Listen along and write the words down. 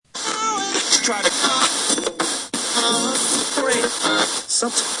try to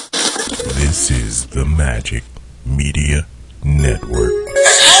This is the Magic Media Network. Open up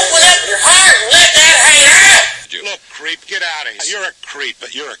your heart and let that hang out! Look, creep, get out of here. You're a creep,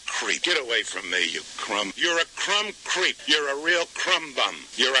 but you're a creep. Get away from me, you crumb. You're a crumb creep. You're a real crumb bum.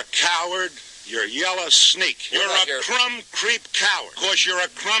 You're a coward. You're a yellow sneak. You're a crumb creep coward. Of course, you're a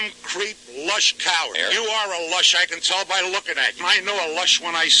crumb creep lush coward. You are a lush, I can tell by looking at you. I know a lush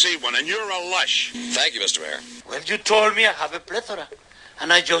when I see one, and you're a lush. Thank you, Mr. Mayor. Well, you told me I have a plethora.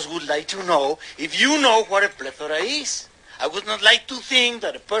 And I just would like to know if you know what a plethora is. I would not like to think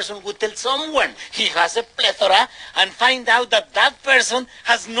that a person would tell someone he has a plethora and find out that that person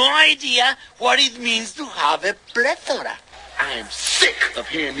has no idea what it means to have a plethora. I am sick of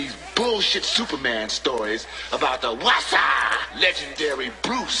hearing these bullshit Superman stories about the Wassa legendary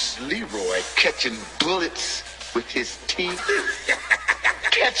Bruce Leroy catching bullets with his teeth.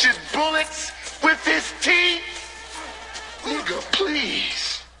 Catching bullets with his teeth? Nigga,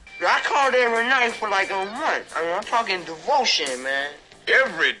 please. I called every night for like a month. I mean, I'm talking devotion, man.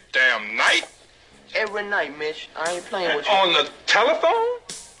 Every damn night? Every night, Mitch. I ain't playing with you. On the telephone?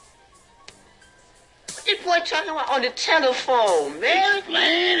 What this boy talking about on the telephone, man?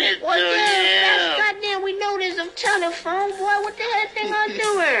 Explain it What to the hell? him. Goddamn, we know there's a telephone, boy. What the hell thing I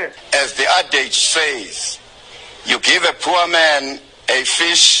doing? As the adage says, you give a poor man a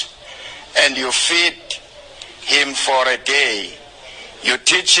fish and you feed him for a day. You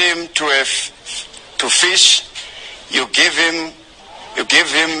teach him to fish. You give him,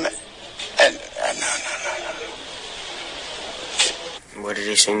 and no. What did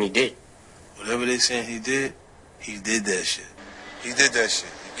they say he did? Whatever they saying he did that shit. He did that shit.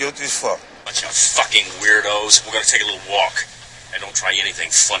 He guilty as fuck. Bunch of fucking weirdos. We're gonna take a little walk. And don't try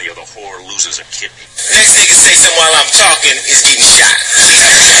anything funny or the whore loses a kidney. Next nigga say something while I'm talking is getting shot.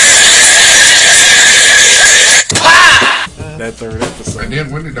 That third episode. And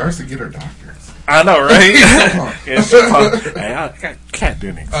then when did Darcy get her doctor? I know, right? Yeah, she probably, hey, I got Kat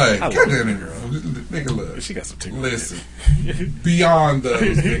Dennings. Hey, I Kat love Dennings, her, girl. Nigga, look. She got some tickle. Listen, beyond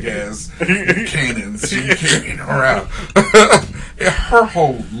those big ass cannons she carrying around, her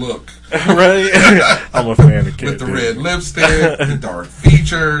whole look, right? I'm a fan of Kat with the Dennings. red lipstick, the dark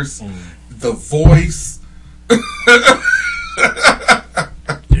features, the voice.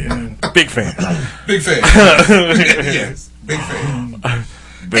 Yeah, big fan. Big fan. Yes, big fan.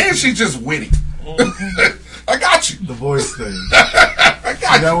 And she's just witty. I got you. The voice thing. I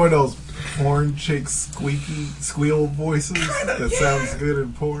got Is that you. one of those porn chicks squeal voices that sounds good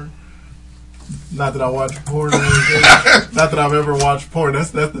in porn? Not that I watch porn or anything. Not that I've ever watched porn.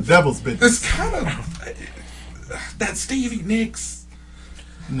 That's the devil's bitch. It's kind of that Stevie Nicks.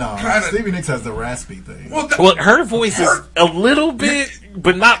 No, kinda- Stevie Nicks has the raspy thing. Well, her voice is a little bit,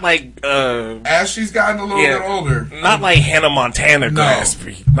 but not like as she's gotten a little bit older. Not like Hannah Montana No.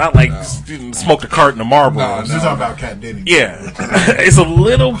 raspy. Not like smoked a carton of Marlboros. You're talking about Kat Dennings. Yeah, it's a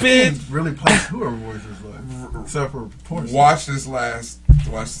little bit. Really place who her voice is like, except for porn. Watch this next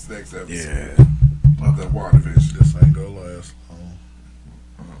episode. Yeah. Of the WandaVision. This ain't gonna last long.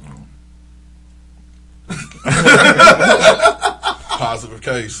 Positive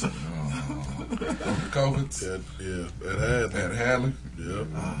case. COVID. Yeah, at Hadley. Yep.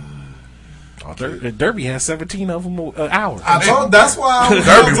 Derby has 17 of them an hour. I told. That's why I was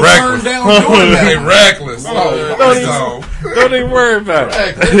Derby about to reckless. turn down doing that. They reckless. Don't even worry about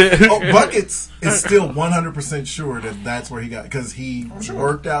it. Buckets is still 100% sure that that's where he got, because he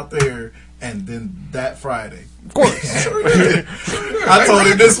worked out there, and then that Friday. Of course. I told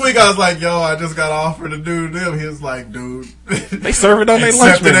him this week, I was like, yo, I just got offered to do them. He was like, dude. They serve it on their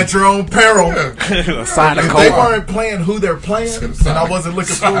lunch Accept it menu. at your own peril. A side of If they cola. weren't playing who they're playing, and I wasn't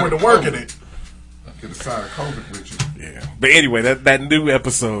looking forward to working it. Get a side of COVID with you. Yeah. But anyway, that new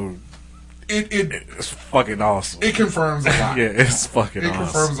episode, It's fucking awesome. it confirms a lot. Yeah, it's fucking It awesome.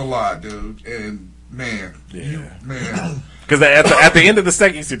 confirms a lot, dude. And man, man. Because at the end of the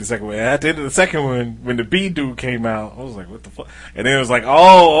second, you see the second one. At the end of the second one, when the B dude came out, I was like, "What the fuck?" And then it was like,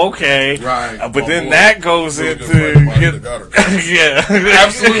 "Oh, okay." Right. But then that goes into yeah,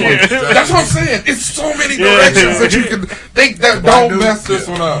 Absolutely. That's what I'm saying. It's so many directions that you can think that don't mess this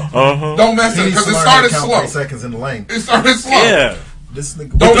one up. Don't mess it because it started slow. Seconds in the lane. It started slow. Yeah. This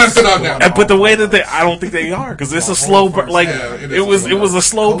nigga, Don't mess it up now. But the way that I don't think they are, because it's a slow burn. Like it it was a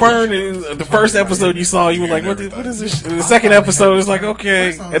slow burn. And the first episode you saw, you were like, "What is this?" And the second episode is like,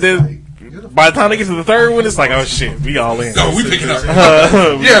 "Okay," and then by the time they get to the third one, it's like, "Oh shit, we all in." No, we picking up.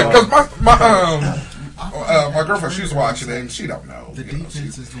 Yeah, because my my girlfriend, she's watching it, and she don't know. The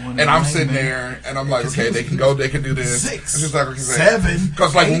defense is the one. And I'm sitting there, and I'm like, okay, they can go, they can do this. 6, and she's like, okay, 7.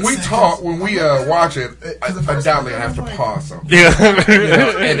 Because like when we 8 talk, when we watch it, undoubtedly I have to pause something. Yeah.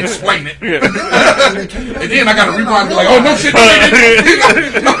 And explain it. And then I got to rewind and be like, oh no shit.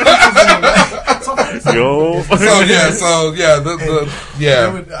 Yo. So yeah,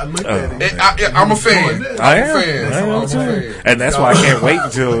 I looked at it. I'm a fan. I am. I'm a fan. And that's why I can't wait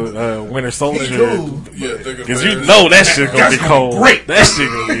until Winter Soldier. Cool. Because you know that shit gonna be cold. Great. That shit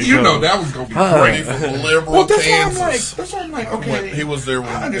gonna be You cold. know that was gonna be great. From liberal Well, that's Kansas. why I'm like, okay. He was there I when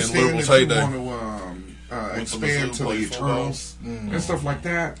in understand liberals' that you heyday. want to expand to the Eternals and stuff like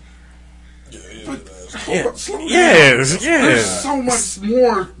that. But Yes. there's so much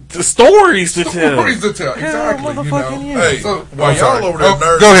more The stories to tell. stories to tell. Exactly. Motherfucking You know? Hey, So, while I'm y'all sorry. over there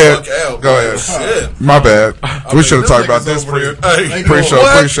nerds Go ahead. the fuck out, Go ahead. Shit. My bad. We should have talked about Niggas this over there. Hey, pre-show.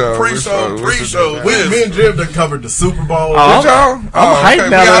 what? Pre-show. Pre-show. Me and Jim done covered the Super Bowl. I'm hyped okay, now we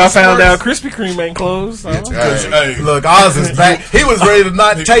that got I found Spurs. out Krispy Kreme ain't closed. Hey, Look, Oz is back. He was ready to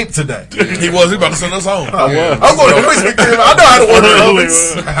not tape today. he was about to send us home. I'm going to Krispy Kreme. I know how to order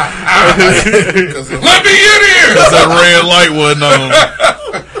ovens. Let me in here. Because that red light wasn't on.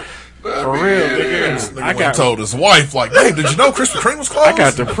 For real, nigga. I got told his wife, like, hey, did you know Krispy Kreme was closed? I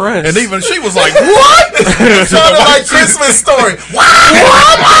got depressed. And even she was like, what? Sounded like Christmas story. What?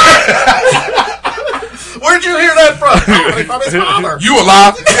 Where'd you hear that from? From his father. You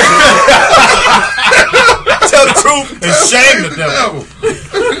alive? Tell the truth and shame the devil.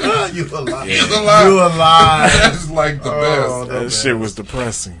 You alive. He's alive. You alive. That's like the best. That shit was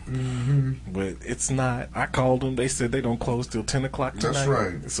depressing. But it's not. I called them. They said they don't close till 10 o'clock tonight. That's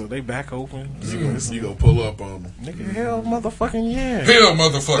right. So they back open. You gonna pull up on them. Nigga, hell motherfucking yeah. Hell,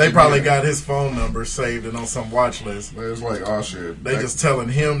 motherfucker. They probably got his phone number saved and on some watch list. It's like, oh shit. They just telling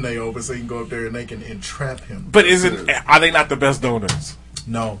him they open so he can go up there and they can entrap him. But are they not the best donuts?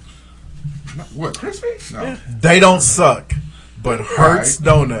 No. What, crispy? No. Yeah. They don't suck. But Hertz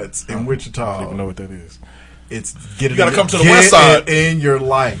Donuts in Wichita. I don't even know what that is. It's You gotta come to the west side in your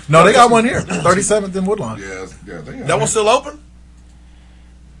life. No, they got one here, 37th in Woodlawn. Yeah, they got that one's still open.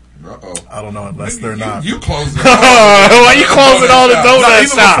 I don't know unless they're not. You closed it. Why you closing all the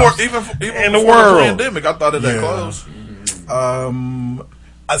donut shops Even in the before world? the pandemic, I thought it had closed.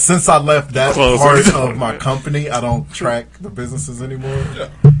 Since I left that Closing. part of my company, I don't track the businesses anymore. Yeah.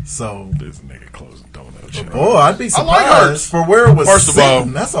 So, This nigga closing donut shop. boy, I'd be I like surprised Hertz. for where it was. First of all,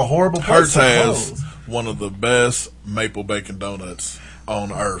 sitting. That's a horrible place Hertz to has close. one of the best maple bacon donuts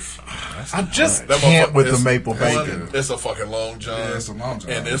on earth. I just That can't motherfucker with the is maple one- bacon. It's a fucking long john. Yeah, it's a long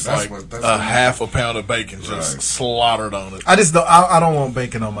john. And it's That's like that's a half a pound of bacon just slaughtered on it. I just don't. I don't want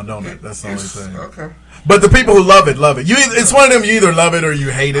bacon on my donut. That's the only thing. Okay. But the people who love it, love it. It's one of them. You either love it or you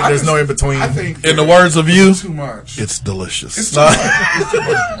hate it. There's no in between. I think, In the words of you, it's too much. it's delicious. It's too much. It's too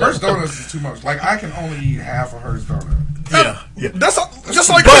much. Hertz Donuts is too much. Like, I can only eat half a Hertz donut. Yeah. That's just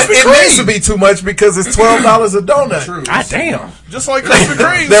like But Krispy it Kreme. needs to be too much because it's $12 a donut. True. God damn. Just like Krispy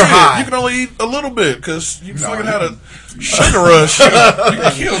Kreme. They're shit. high. You can only eat a little bit because you No, fucking you had a sugar rush. You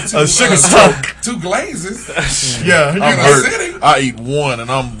can kill two, A sugar stroke. 2 glazes. Yeah. I'm a hurt. city. I eat one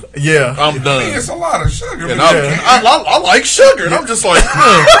and I'm Yeah. done. It's a lot of sugar. And but I like sugar, and I'm just like,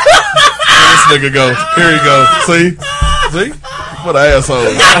 this nigga go. Here you go. See? What an asshole.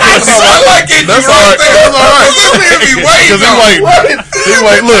 I like it. That's all right. That's all right. Because he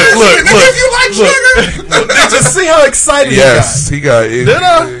wait. Look. If you like sugar. Just see how excited Yes, he got it. Did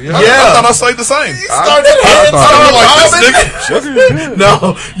I? Yeah. I thought I stayed the same. started I head thought like this nigga. started.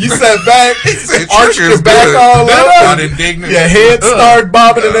 No, you sat back, arched sugar your is back good. all Not up. indignant. Your head started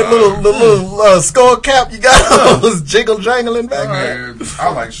bobbing, and that little skull cap you got was jiggle jangling back there. Man, I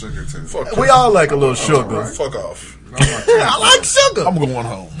like sugar too. We all like a little sugar. Fuck off. I like sugar. I'm going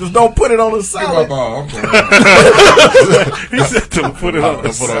home. Just don't put it on a Give salad. up all. I'm going. He said to put it on the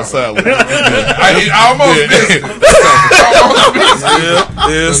Put on salad. I almost missed it. Almost missed it.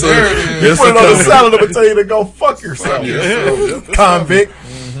 Yeah, so There it is. You it's put it on a a salad, I'm gonna tell you to go fuck yourself. Convict.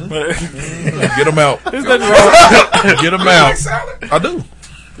 Get them out. There's nothing wrong. Get them out. I do.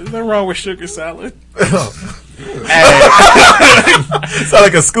 There's nothing wrong with sugar salad. Sound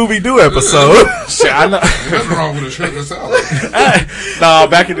like a Scooby-Doo episode. Shit, I know. What's wrong with a sugar salad? Nah,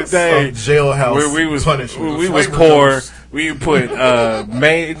 back in the day, Jailhouse where we was punishment. we was poor. We put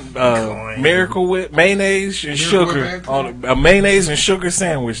Miracle Whip mayonnaise and sugar on a mayonnaise and sugar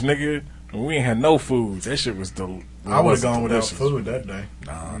sandwich, nigga. And we ain't had no food. That shit was I would have gone without food that day.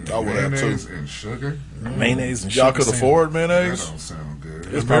 I would have Mayonnaise too. and sugar? Mayonnaise and sugar. Y'all could afford That mayonnaise? don't sound good.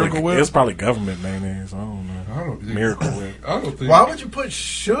 It's Miracle Whip? It's probably government mayonnaise. I don't know. I don't think Miracle Whip. I don't think. Why would you put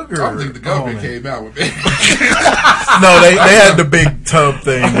sugar? I don't think the government came out with it. No, they had the big tub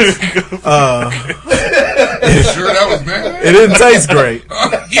things. You sure that was mayonnaise? It didn't taste great.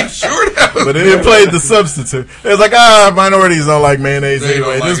 You sure that was? But it played the substitute. It was like, minorities don't like mayonnaise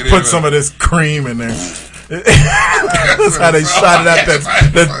anyway. Like Just put some of this cream in there. That's how they shot it at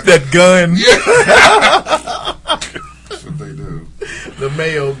that gun. Yeah. That's what they do. The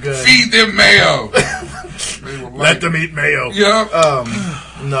mayo gun. Feed them mayo. Let them eat mayo. Yeah.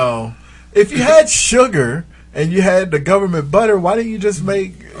 No. If you had sugar and you had the government butter, why didn't you just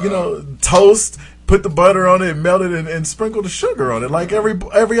make, toast, put the butter on it, melt it, and sprinkle the sugar on it like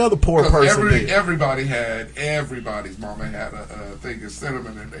every other poor person did? Everybody's mama had a thing of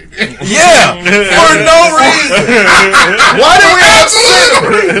cinnamon in their dish. Yeah, for no reason. Why do we have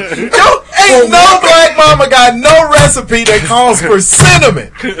cinnamon? Ain't no black mama got no recipe that calls for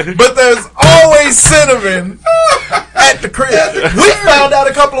cinnamon, but there's always cinnamon at the crib. We found out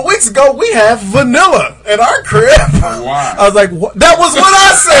a couple of weeks ago we have vanilla at our crib. Why? I was like, what? That was what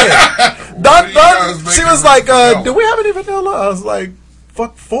I said. She was like, do we have any vanilla? I was like,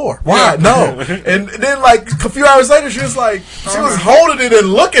 fuck 4. Why? Yeah. No. And then like a few hours later, she was like, she was holding it and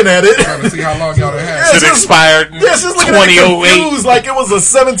looking at it. Trying to see how long y'all had. It expired. Yeah, she's looking at it confused like it was a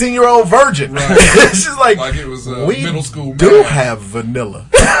 17-year-old virgin. Right. She's like it was we middle school. Do have vanilla.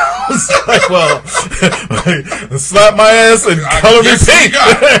 I was like, well, slap my ass and color me pink.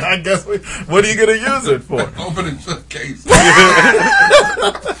 I guess what are you gonna use it for? Open it the case.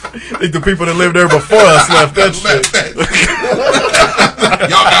 I think the people that lived there before us left that shit.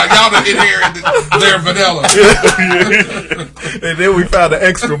 Y'all to get here and they're vanilla. And then we found an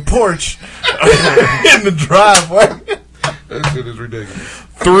extra porch in the driveway. That shit is ridiculous.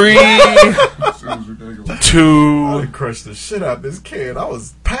 3, 2. I crushed the shit out of this can. I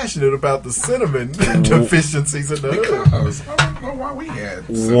was passionate about the cinnamon deficiencies in the hood. I don't know why we had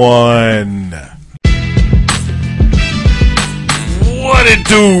 1. What it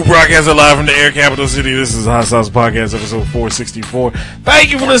do? Broadcasting live from the Air Capital City. This is Hot Sauce Podcast, episode 464.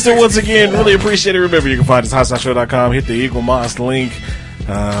 Thank you for listening once again. Really appreciate it. Remember, you can find us at HotSauceShow.com. Hit the Eagle Moss link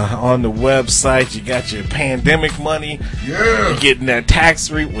on the website. You got your pandemic money. Yeah. You're getting that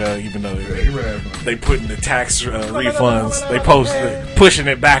tax even though they put in the tax refunds, they pushing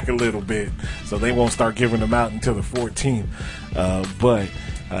it back a little bit, so they won't start giving them out until the 14th. But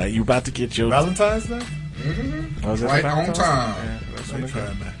you're about to get your Valentine's Day. Mm-hmm. Right on time. Yeah, they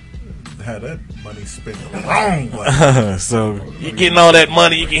trying to have that money spent the wrong way. So you're getting all that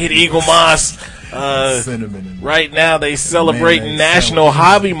money. You can hit Eagle Moss. Cinnamon. Right now they celebrating National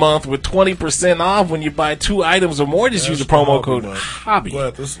Hobby Month with 20% off when you buy 2 items or more. Just use the promo code HOBBY.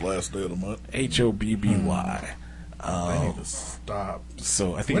 Glad this is the last day of the month. HOBBY. They need to stop.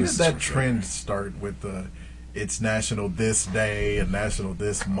 So I think when did that trend start with the? It's National this day and National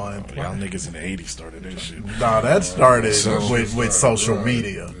this month. Y'all niggas in the 80s started this shit. Nah, that started with social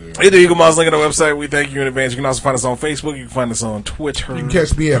media. Hit the Eagle Moss link on the website. We thank you in advance. You can also find us on Facebook. You can find us on Twitter. You can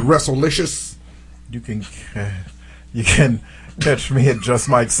catch me at WrestleLicious. You can catch me at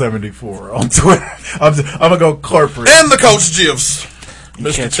JustMike74 on Twitter. I'm gonna go corporate. And the Coach Gifs.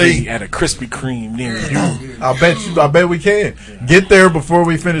 You catch me at a Krispy Kreme near you. I bet we can. Get there before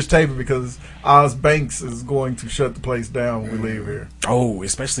we finish taping because Oz Banks is going to shut the place down when we leave here. Oh,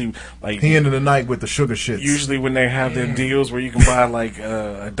 especially like he ended the night with the sugar shits. Usually when they have their deals where you can buy like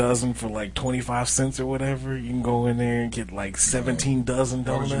a dozen for like 25 cents or whatever, you can go in there and get like 17 dozen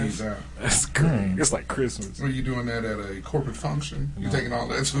donuts. That's great. It's like Christmas. Are you doing that at a corporate function? You taking all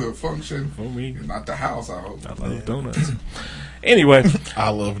that to a function? For me. Not the house, I hope. I love donuts. Anyway, I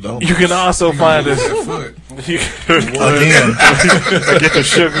love donuts. You can also find us again. Get the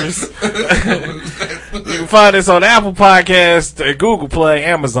sugars. You can find us on Apple Podcasts, Google Play,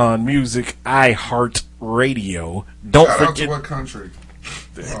 Amazon Music, iHeartRadio. Don't Shout forget out to what country?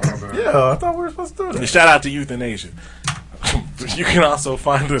 Yeah, I thought we were supposed to do that. Shout out to Euthanasia. You can also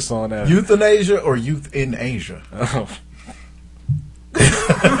find us on Euthanasia or Youth in Asia.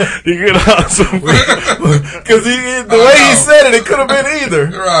 You can also because the way he said it could have been either.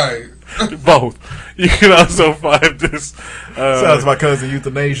 Right. Both. You can also find this. Sounds my cousin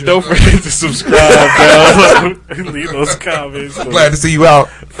Euthanasia. Don't forget to subscribe, download, leave those comments. Glad to see you out.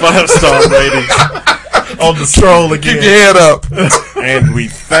 5-star ratings on the stroll again. Keep your head up. And we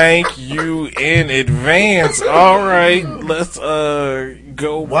thank you in advance. All right, let's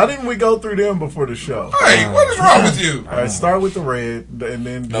go. Why didn't we go through them before the show? Hey, what is wrong with you? All right, start with the red, and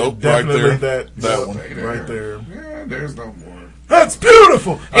then definitely right there. that one right there. Yeah, there's no more. That's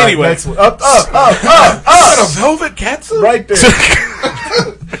beautiful. Anyway, right, next one. Up. A velvet catsuit right there.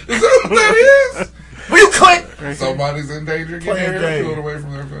 Nobody's in danger of getting their hair peeled away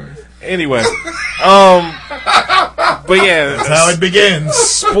from their face. Anyway, but yeah, that's how it begins.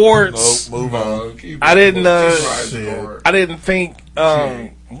 Sports. Nope, move on. I didn't think.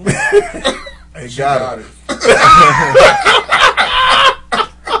 Hey, got it.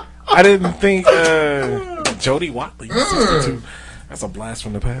 I didn't think Jody Watley, 62. That's a blast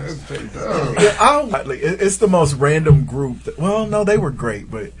from the past. It's the most random group. Well, no, they were great,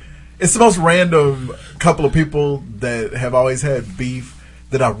 but it's the most random couple of people that have always had beef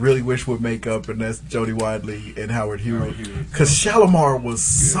that I really wish would make up, and that's Jody Wadley and Howard Hewitt. Because Shalimar was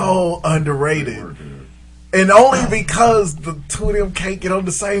so underrated. And only because the two of them can't get on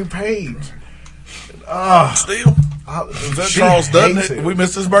the same page. Still? Was that Charles Dutton? We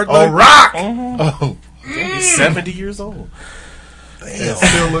missed his birthday? Oh, Rock! Oh. He's 70 years old. Damn.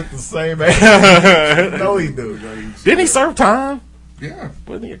 Still look the same age. No, he do. Didn't he serve time? Yeah.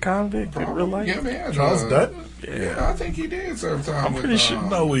 Wasn't he a convict in real life? Yeah, man. Charles Dutton? Yeah, I think he did serve time. I'm pretty sure.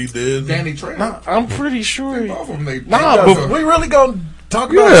 No, he did. Danny Trejo. Nah, I'm pretty sure. Both of them. But we really gonna talk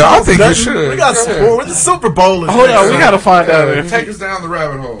about? Yeah, Charles I think Dutton? we should. We got sport. The Super Bowl. Hold on, we gotta find out. Take us down the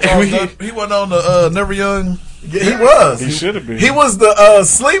rabbit hole. He wasn't on the Never Young. Yeah, he was. He should have been. He was the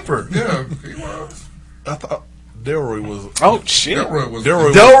sleeper. Yeah, he was. I thought Delroy was. Oh shit!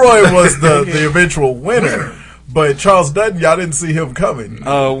 Delroy was the eventual winner. But Charles Dutton, y'all didn't see him coming.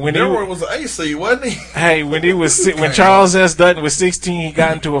 When Delroy was an AC, wasn't he? Hey, when Charles S. Dutton was 16, he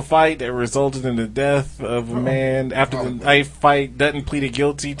got into a fight that resulted in the death of a man. After the fight, Dutton pleaded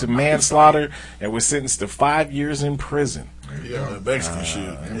guilty to manslaughter and was sentenced to 5 years in prison. Yeah, the Mexican shit.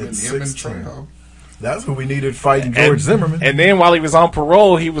 Him and Trejo. That's what we needed fighting George Zimmerman. And then while he was on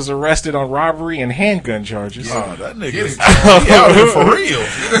parole, he was arrested on robbery and handgun charges. Oh, that nigga out here for real.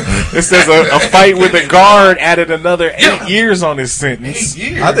 It says a fight with a guard added another 8 years on his sentence. 8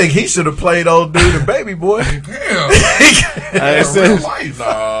 years? I think he should have played old dude and Baby Boy. Damn. It says,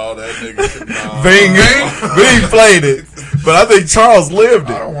 no, that nigga. No. Ving played it. But I think Charles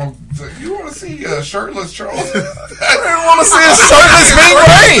lived it. I don't want to. You want to see shirtless Charles? I didn't want to see a shirtless Ving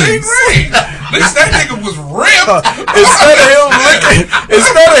Rhames. At least that nigga was ripped. Instead of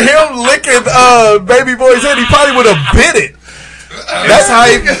him licking Baby Boy's head, he probably would have bit it. That's how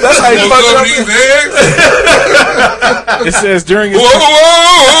he fucked up these eggs. It says during his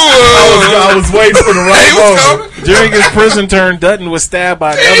I was waiting for the right moment. During his prison term, Dutton was stabbed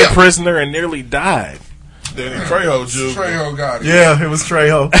by another prisoner and nearly died. Danny Trejo got it. Yeah, it was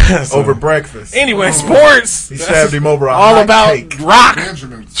Trejo over breakfast. Anyway, sports. He stabbed him over a all hot about cake. Rock.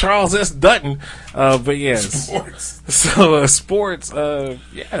 Benjamin. Charles S. Dutton. But yes. Sports. So sports. Yeah.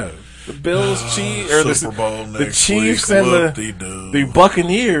 The Bills, Chiefs, or Super Bowl the next Chiefs week. and the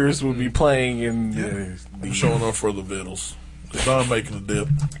Buccaneers will be playing in. I'm showing up for the Vittles. I'm making a dip.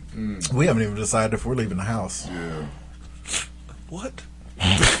 We haven't even decided if we're leaving the house. Yeah. What?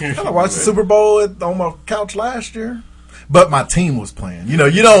 I watched the Super Bowl on my couch last year, but my team was playing. You know,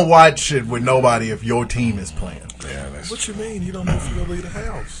 you don't watch it with nobody if your team is playing. Yeah, what you mean? You don't know if you're gonna leave the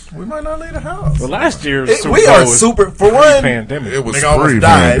house? We might not leave the house. Well, last year we are super. For one, pandemic. It was nigga almost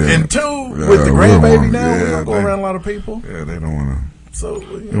died, and two, with the grandbaby now, we don't go around a lot of people. Yeah, they don't want to. So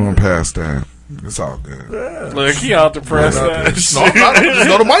you want to pass that. It's all good. Yeah. Look, he out the press. Just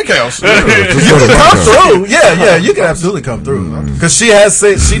go to Mike House. You can come through. Yeah, you can absolutely come through. Because she has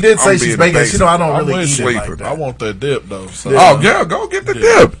said, she did say she's making. You know, I don't really eat it like that. I want that dip though. So. Oh yeah, go get the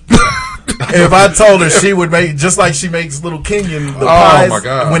dip. If I told her she would make, just like she makes Little Kenyon the pies, my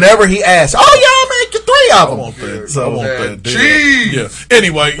God. whenever he asks, "Oh, y'all make you 3 of them." I want that. So I want that dip. Cheese. Yeah.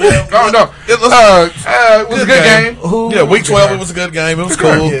 Anyway. No. It was a good game. Yeah, week 12 it was a good game. It was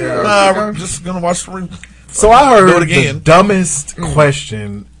cool. Yeah. We're just gonna watch the. So I heard Do it again. the dumbest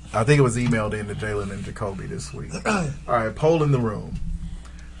question. I think it was emailed in to Jalen and Jacoby this week. All right, poll in the room.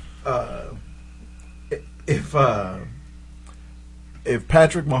 If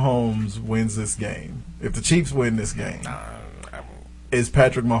Patrick Mahomes wins this game, if the Chiefs win this game, is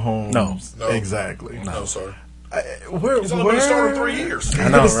Patrick Mahomes? No. Exactly. No, sir. He's only been started 3 years. I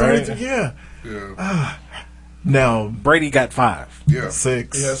know, right? Yeah. Now Brady got 5. Yeah.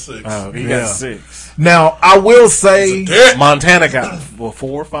 6. He has 6. Oh, he got 6. Now I will say Montana got 4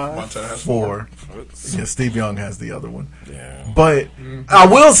 or 5. Montana has 4. Yeah, Steve Young has the other one. Yeah. But I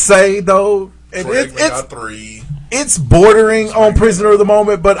will say though, It's got 3. it's bordering on prisoner of the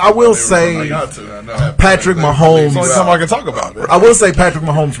moment. But I will say Patrick Mahomes. It's the only time I can talk about it. I will say Patrick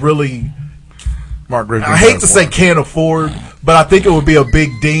Mahomes really. I hate to say can't afford, but I think it would be a big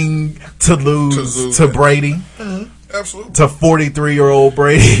ding to lose to Brady. Absolutely. To 43-year-old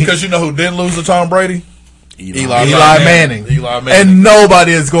Brady. Because you know who didn't lose to Tom Brady? Eli Manning. And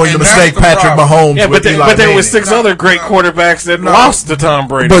nobody is going to mistake Patrick Mahomes with Eli Manning. But there were 6 other great quarterbacks that lost to Tom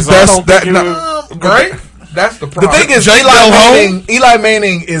Brady. But great. That's the problem. The thing is, Eli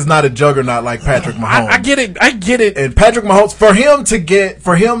Manning is not a juggernaut like Patrick Mahomes. I get it. And Patrick Mahomes, for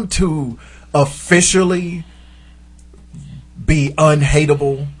him to officially be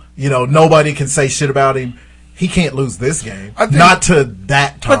unhateable, nobody can say shit about him. He can't lose this game. Not to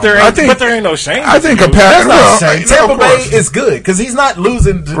that Tom. But there ain't no shame. I think that's not shame. Tampa Bay is good because he's not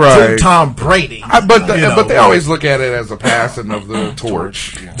losing to Tom Brady. But they always look at it as a passing of the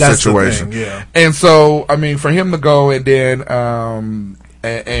torch situation. The thing, yeah. And so, I mean, for him to go and then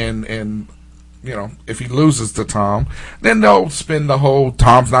and if he loses to Tom, then they'll spin the whole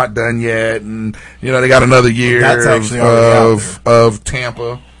Tom's not done yet, and they got another year of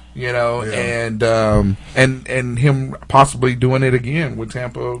Tampa. And him possibly doing it again with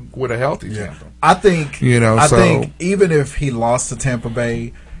Tampa, with a healthy Tampa. I think, think even if he lost to Tampa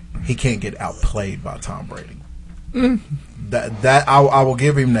Bay, he can't get outplayed by Tom Brady. That I will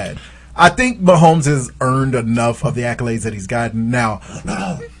give him that. I think Mahomes has earned enough of the accolades that he's gotten. Now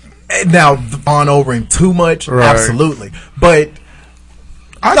on over him too much, absolutely, but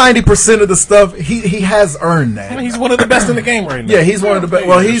 90% of the stuff he has earned that. I mean, he's one of the best in the game right now. Yeah, he's one of the best.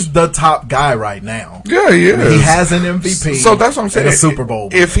 Well, he's the top guy right now. Yeah, he is. He has an MVP. So that's what I'm saying. A Super Bowl.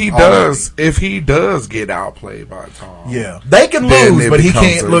 If he does get outplayed by Tom, they can lose, but he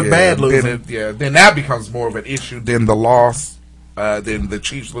can't look bad losing. Then that becomes more of an issue than the loss, than the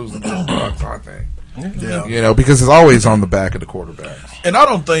Chiefs losing to the Bucs. I think. Because it's always on the back of the quarterbacks. And I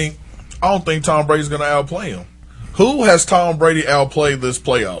don't think Tom Brady's going to outplay him. Who has Tom Brady outplayed this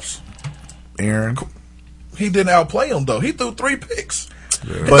playoffs? Aaron. He didn't outplay him, though. He threw 3 picks.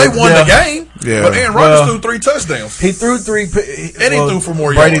 Yeah. But they won the game. Yeah. But Aaron Rodgers threw 3 touchdowns. He threw 3 and he threw for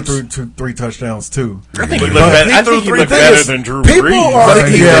more Brady yards. Brady threw 3 touchdowns, too. I think he looked better than Drew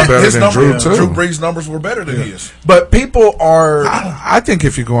Brees. Drew Brees' numbers were better than his. But people are... I think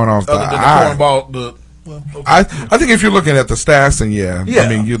if you're going off the eye... I think if you're looking at the stats, then I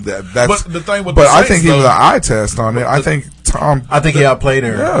mean that's. But the thing with I think he was an eye test on it. I think he outplayed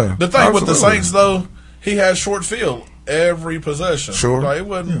her. Yeah, the thing with the Saints though, he has short field every possession. Sure, it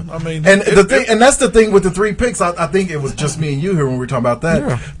wasn't. I mean, and that's the thing with the 3 picks. I think it was just me and you here when we were talking about that.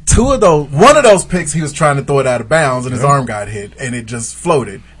 Yeah. One of those picks, he was trying to throw it out of bounds, and his arm got hit, and it just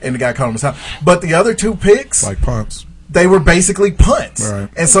floated, and the guy caught him his hand. But the other 2 picks, like punts. They were basically punts,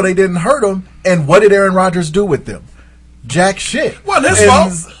 and so they didn't hurt him. And what did Aaron Rodgers do with them? Jack shit. Wasn't his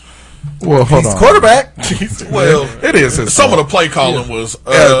fault. Well, hold he's on. Quarterback. Well, it is his some fault. of the play calling was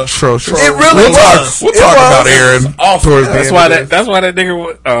atrocious. It really was. We'll talk about Aaron. That's why that nigga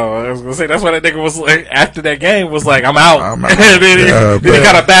was. I was gonna say that's why that nigga was like, after that game was like, I'm out. And then he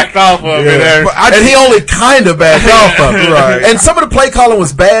kind of backed off of it. And he only kind of backed off of it. Right. And some of the play calling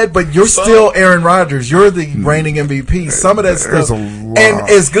was bad, but you're still Aaron Rodgers. You're the reigning MVP. Some of that stuff. And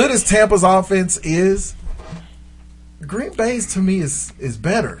as good as Tampa's offense is, Green Bay's to me is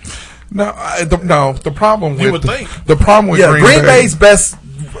better. No, the problem with you would think. The problem with Green Bay's best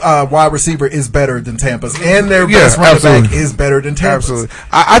wide receiver is better than Tampa's, and their best running back is better than Tampa's. Absolutely,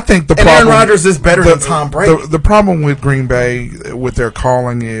 I think the problem. Aaron Rodgers is better than Tom Brady. The problem with Green Bay with their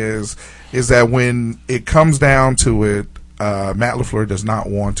calling is that when it comes down to it, Matt LaFleur does not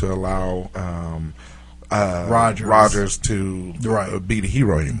want to allow Rodgers to be the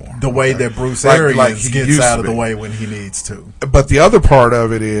hero anymore. The way that Bruce Arians gets out of the way when he needs to. But the other part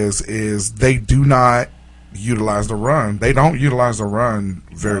of it is they do not utilize the run. They don't utilize the run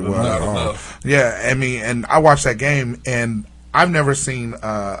very well at all. Yeah, I mean, and I watched that game, and I've never seen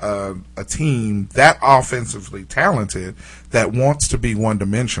a team that offensively talented that wants to be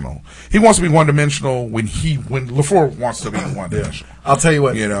one-dimensional. He wants to be one-dimensional when LaFleur wants to be one-dimensional. I'll tell you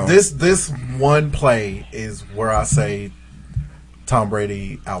what, this one play is where I say Tom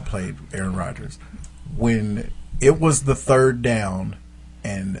Brady outplayed Aaron Rodgers. When it was the 3rd down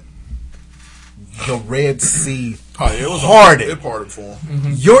and the Red Sea parted. It parted for him.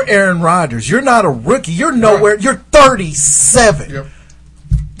 Mm-hmm. You're Aaron Rodgers. You're not a rookie. You're nowhere. You're 37. Yep.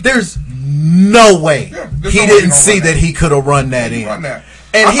 There's no way he didn't see that he could have run that in.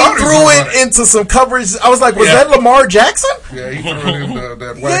 And he threw it into some coverage. I was like, was that Lamar Jackson? Yeah, he threw it into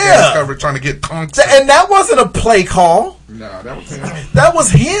that wide coverage trying to get conked. And that wasn't a play call. No, that was him. That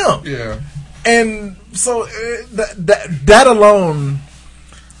was him. Yeah. And so that alone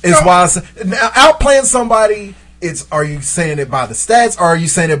is why I say, outplaying somebody are you saying it by the stats, or are you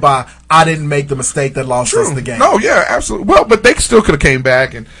saying it by I didn't make the mistake that lost us the game? No, yeah, absolutely. Well, but they still could have came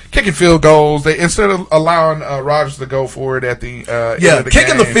back and kicking field goals. They instead of allowing Rodgers to go for it at the end of the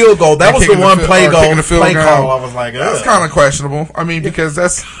kicking game, the field goal. That was the one play call. I was like, that's kind of questionable. I mean, because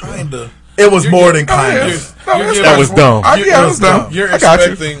that's kind of. It was more than kind of. That was dumb. Yeah, it was dumb. You're I got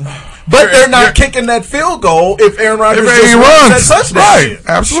expecting. But they're not kicking that field goal if Aaron Rodgers just runs that touchdown. Right,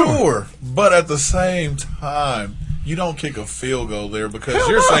 absolutely. Sure. But at the same time, you don't kick a field goal there because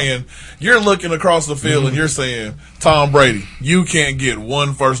saying you're looking across the field and you're saying, Tom Brady, you can't get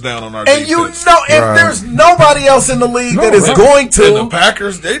one first down on our defense. And you know, if there's nobody else in the league that is going to. And the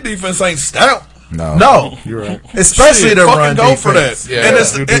Packers, their defense ain't stout. No, you're right. Especially their run go defense. For that. Yeah, and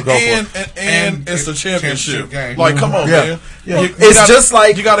it's and it's the championship game. Like, come on, man. Yeah. It's just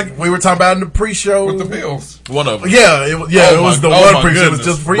like we were talking about in the pre-show with the Bills. One of them. Yeah, it was the one pre-show. It was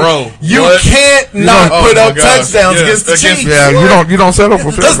just free. Bro, you can't not put up touchdowns against the Chiefs. Yeah, you don't settle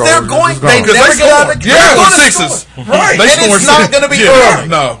for field goals. Because they're going. They never get out of the sixes. Right, and it's not going to be early.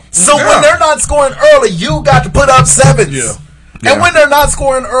 No. So when they're not scoring early, you got to put up sevens. And when they're not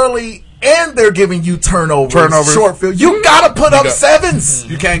scoring early. And they're giving you turnovers, short field. You gotta put up sevens.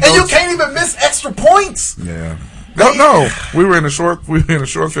 You can't, and you can't even miss extra points. Yeah, no. We were in a short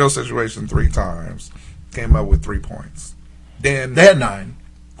field situation 3 times. Came up with 3 points. Then they had 9.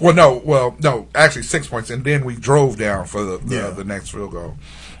 No. Actually 6 points, and then we drove down for the next field goal.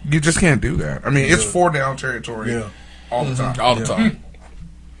 You just can't do that. I mean, it's 4 down territory all the time. All the time.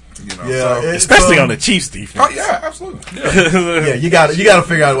 You know, especially on the Chiefs defense. Oh yeah, absolutely. Yeah, you got to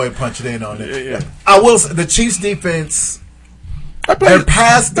figure out a way to punch it in on it. Yeah. I will say the Chiefs defense. Their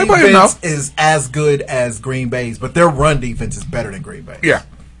pass defense is as good as Green Bay's, but their run defense is better than Green Bay's. Yeah,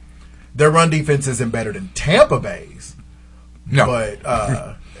 their run defense isn't better than Tampa Bay's. No,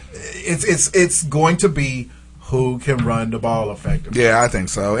 but it's going to be who can run the ball effectively. Yeah, I think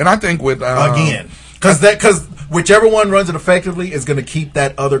so, and I think with again. Because whichever one runs it effectively is going to keep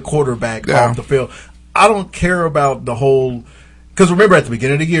that other quarterback off the field. I don't care about the whole. Because remember, at the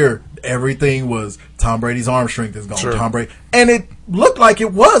beginning of the year, everything was Tom Brady's arm strength is gone. Sure. Tom Brady, and it looked like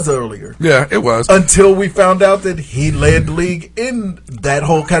it was earlier. Yeah, it was until we found out that he led the league in that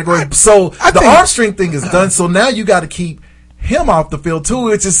whole category. The arm strength thing is done. So now you got to keep him off the field too.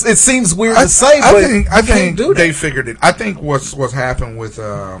 It seems weird to say, but I think they figured it. I think what's happened with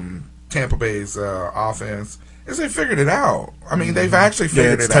Tampa Bay's offense is they figured it out. I mean, they've actually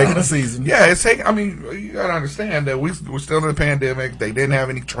figured it out. It's taking a season. Yeah, it's taking. I mean, you got to understand that we're still in the pandemic. They didn't have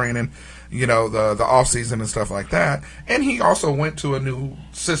any training, the off season and stuff like that. And he also went to a new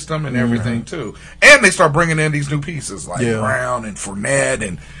system and everything too. And they start bringing in these new pieces like Brown and Fournette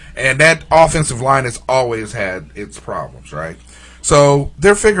and that offensive line has always had its problems, right? So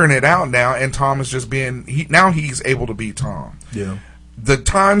they're figuring it out now, and Tom is just now he's able to beat Tom. Yeah. The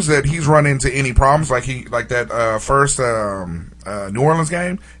times that he's run into any problems, like that first New Orleans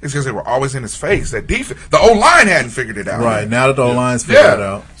game, is because they were always in his face. That defense, the O-line hadn't figured it out. Right, now that the O-line's figured it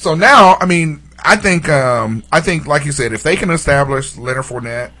out. So now, I mean, I think, like you said, if they can establish Leonard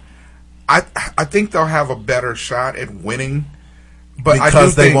Fournette, I think they'll have a better shot at winning. But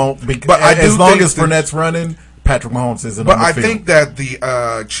as long as Fournette's running, Patrick Mahomes isn't. But on the I field. think that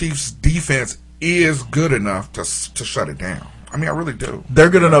the Chiefs' defense is good enough to shut it down. I mean, I really do. They're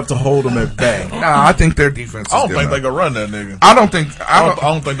good enough to hold them at bay. Nah, I think their defense is I don't good think enough. they gonna run that nigga. I don't think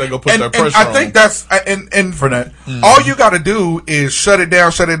they gonna put that pressure on I think that's and for that. All you got to do is shut it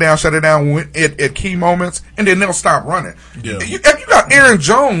down at key moments, and then they'll stop running. Yeah. You got Aaron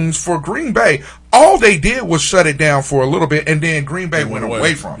Jones for Green Bay. All they did was shut it down for a little bit, and then Green Bay went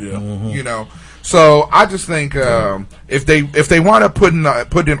away from it. Yeah. So I just think if they want to put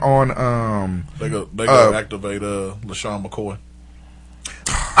it on, they go activate LaShawn McCoy.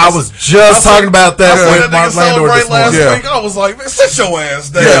 I was just talking about that with Mark Landor this last morning. week. I was like, man, sit your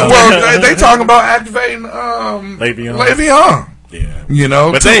ass down. Yeah, well, they talking about activating Le'Veon. Yeah.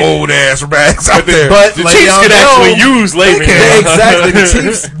 But two old ass backs out there. But the Chiefs could actually use Le'Veon. Exactly. The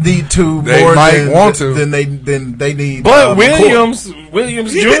Chiefs need to more than they need. But Williams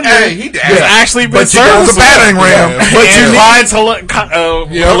Jr. He actually been serviceable. The batting ram. But you need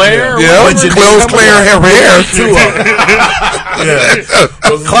Claire. Close Claire Herrera too.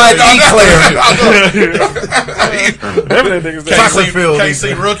 Clyde Eclair.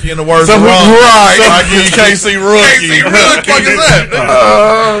 KC rookie in the words of Ron. Right. I give you KC rookie. What the fuck is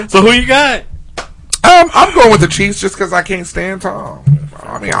that? So who you got? I'm going with the Chiefs just because I can't stand Tom.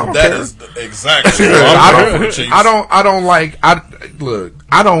 I mean, I don't care. That is exactly.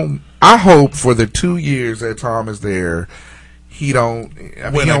 I hope for the 2 years that Tom is there, he don't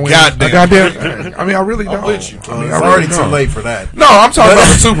win a goddamn. I mean, I really don't. I'm with you. It's already too late for that. No, I'm talking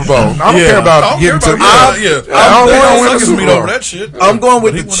about the Super Bowl. I don't care about getting to that shit. I'm going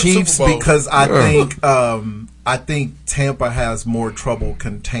with the Chiefs because I think Tampa has more trouble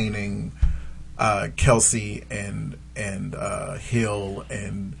containing Kelsey and Hill,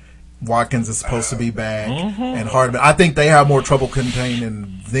 and Watkins is supposed to be back, and Hardman. I think they have more trouble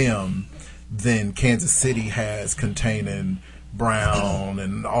containing them than Kansas City has containing Brown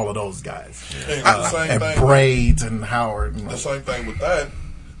and all of those guys. And Braids and Howard. The same thing with that.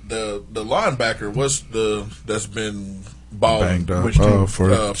 The linebacker that's been balling for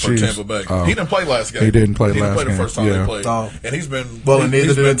Tampa Bay. He didn't play last game. He didn't play the game. first time he played, and he's been and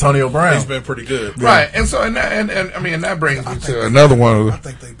neither did Antonio Brown. He's been pretty good, right? And so and I mean that brings me to another one. I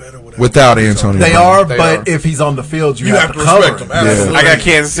think they better without Antonio. They are, but if he's on the field, you have to respect him. Absolutely. I got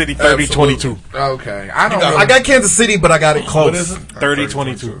Kansas City 30-22. Okay, I got Kansas City, but I got it close. What is it?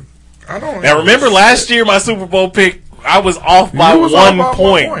 30-22. I don't. Now remember last year my Super Bowl pick. I was off by 1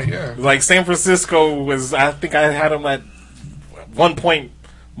 point. Yeah. Like San Francisco was, I think I had them at 1 point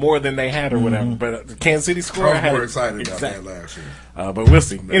more than they had or whatever. But the Kansas City score, I was more excited about that last year. But we'll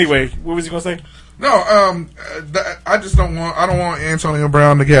see. Anyway, what was you gonna say? No, I just don't want. I don't want Antonio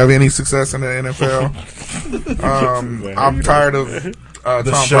Brown to have any success in the NFL. I'm tired of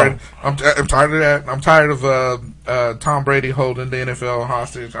Tom Brady. I'm tired of that. I'm tired of Tom Brady holding the NFL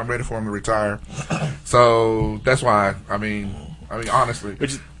hostage. I'm ready for him to retire. So that's why. I mean, honestly.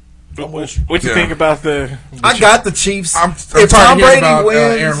 What you think about the I got the Chiefs. I'm if Tom Brady about,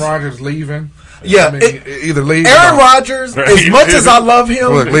 wins, Aaron Rodgers leaving. Yeah, I mean, either leave. Aaron Rodgers, as much as I love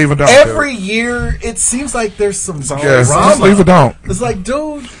him, leave or don't, every year it seems like there's some drama. Just leave or don't. It's like,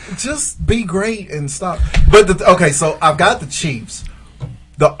 dude, just be great and stop. But so I've got the Chiefs.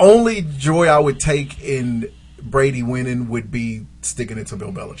 The only joy I would take in Brady winning would be sticking it to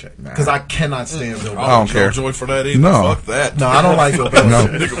Bill Belichick, because I cannot stand Bill Belichick. I don't care. No joy for that either. No. Fuck that. No, I don't like Bill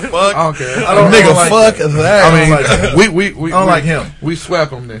Belichick. Nigga, fuck. I don't care. I don't fuck that. I mean, we I don't like him. We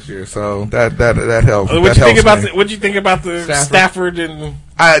swept him this year, so that helps. What you think about the Stafford and?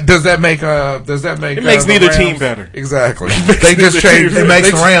 Does that make it makes neither team better. Exactly. They just changed. It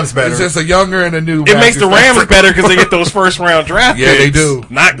makes the Rams better. It's just a younger and a new. It makes the Rams better because they get those first round draft picks. Yeah, they do.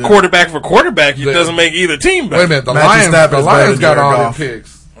 Not quarterback for quarterback. It doesn't make either team better. Wait a minute. The Lions got all the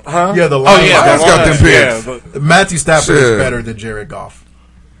picks. Huh? Yeah, the Lions got them picks. Matthew Stafford is better than Jared Goff.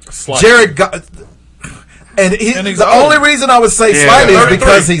 Jared Goff. And the only reason I would say slightly is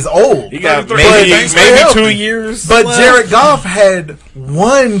because he's old. He got maybe 2 years. But Jared Goff had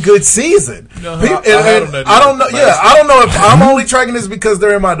one good season. I don't know. Yeah, I don't know if I'm only tracking this because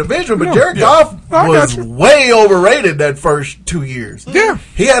they're in my division. But Jared Goff was way overrated that first 2 years. Yeah,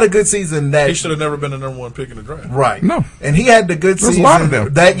 he had a good season. That he should have never been the number one pick in the draft. Right. No, and he had the good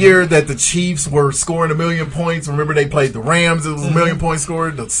season that year that the Chiefs were scoring 1 million points. Remember they played the Rams. It was 1 million points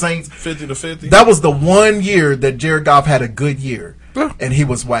scored. The Saints 50-50. That was the 1 year that Jared Goff had a good year. And he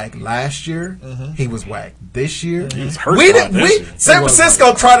was whacked last year. He was whacked this year. He was hurt. San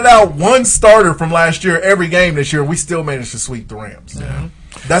Francisco trotted out one starter from last year every game this year. We still managed to sweep the Rams. Yeah.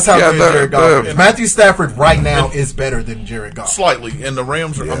 That's how good Jared Goff is. Matthew Stafford right now is better than Jared Goff. Slightly. And the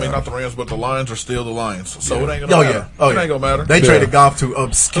Rams are, I mean, not the Rams, but the Lions are still the Lions. So it ain't going to matter. It ain't going to matter. They traded Goff to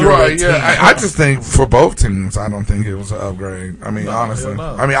obscure team. I just think for both teams, I don't think it was an upgrade. I mean, honestly.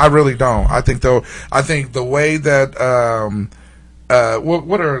 I mean, I really don't. I think the way that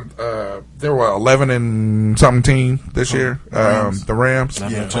what are there were 11 and something team this year. The Rams.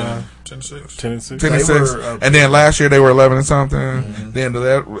 10-6. And then last year they were 11 and something. Then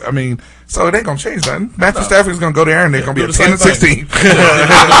that, I mean, so it ain't gonna change nothing. Matthew Stafford's gonna go there and they're gonna be a 10-16. Same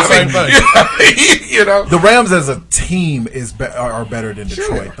thing. You know, the Rams as a team are better than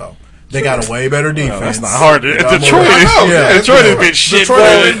Detroit though. They got a way better defense. That's not hard. Detroit has been shit for a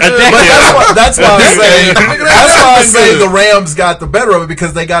decade. That's why I say the Rams got the better of it,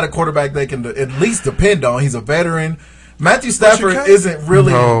 because they got a quarterback they can at least depend on. He's a veteran. Matthew Stafford isn't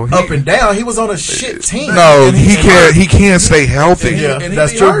really up and down. He was on a shit team. No, he can't stay healthy. Yeah,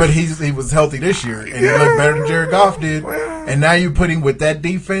 that's true. But he was healthy this year, and he looked better than Jared Goff did. And now you put him with that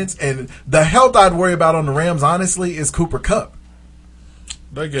defense, and the health I'd worry about on the Rams, honestly, is Cooper Kupp.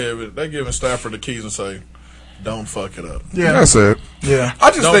 They giving Stafford the keys and say, don't fuck it up. Yeah, that's it. Yeah,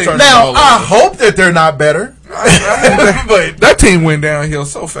 I just think now. I hope that they're not better, but that team went downhill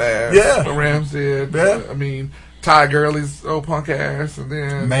so fast. Yeah, the Rams did. Yeah. I mean, Ty Gurley's old punk ass, and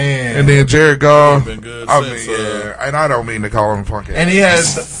then Jared Goff. Been good since, and I don't mean to call him punk ass. And he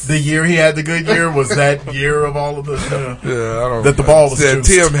has the good year was that year of all of the I don't that the ball was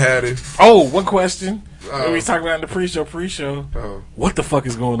Tim had it. Oh, one question. we talking about in the pre-show. What the fuck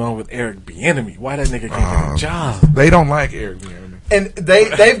is going on with Eric Bieniemy? Why that nigga can't get a job? They don't like Eric Bieniemy. And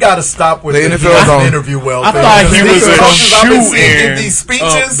they've got to stop with the NFL don't interview well. I thought he was a shoe-in. These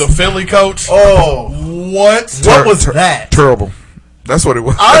speeches. The Philly coach. Oh, what was that? Terrible. That's what it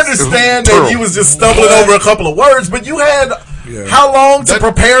was. I understand that you was just stumbling over a couple of words, but you had how long to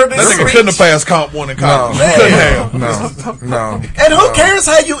prepare this speech? That nigga couldn't have passed Comp 1 in college. No. And who cares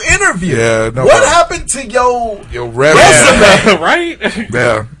how you interview? Yeah, what happened to your resume? Right?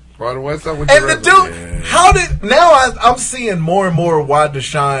 Yeah. What's up with and the dude, how did I'm seeing more and more why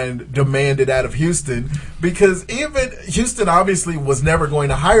Deshaun demanded out of Houston, because even Houston obviously was never going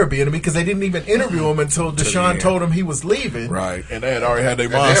to hire Bieniemy because they didn't even interview him until Deshaun told him he was leaving. Right, and they had already had their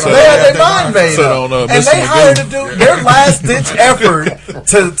mind set. They had their mind made up, and they hired a dude. Their last ditch effort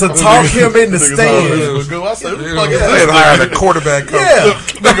to talk him in the stands. They hired a quarterback coach. Yeah,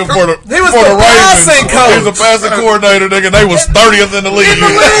 he was the passing coach. He was a passing coordinator. Nigga, they was 30th in the league.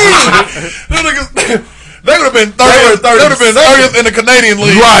 They would have been 30th in the Canadian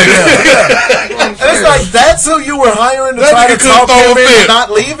league. Right. And it's like, that's who you were hiring to try to talk him into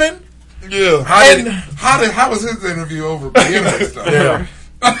not leaving? Yeah. How was his interview over Bieniemy stuff? Yeah.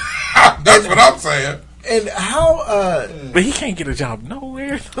 That's what I'm saying. And how, but he can't get a job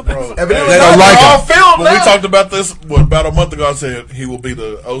nowhere. Bro, they don't like him. When we talked about this, about a month ago, I said he will be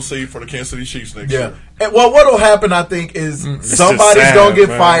the OC for the Kansas City Chiefs next year. And, well, what will happen, I think, is somebody's going to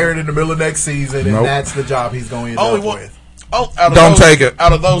get fired in the middle of next season, and that's the job he's going to end up with. Take it.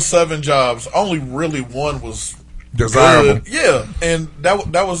 Out of those 7 jobs, only really one was desirable. Yeah, and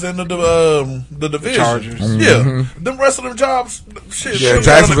that was in the division. Chargers. Yeah, the rest of them jobs, shit. Yeah,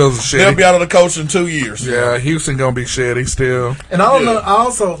 Jacksonville's shit. They'll be out of the coach in 2 years. Yeah, Houston gonna be shitty still. And I don't know. I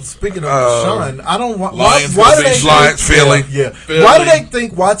also, speaking of Sean, I don't want. Why do they Philly? Philly. Why do they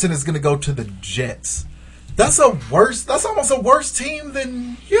think Watson is going to go to the Jets? That's almost a worse team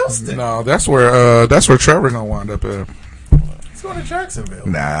than Houston. No, that's where Trevor gonna wind up at. Going to Jacksonville.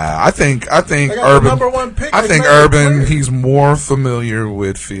 Nah, I think Urban. Number 1 pick. I think Urban. He's more familiar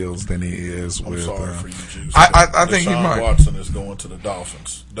with Fields than he is with. I'm sorry for you, Juice. I think he might. Watson is going to the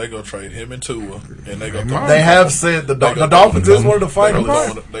Dolphins. They gonna trade him and Tua, and they gonna. They have said the Dolphins is one of the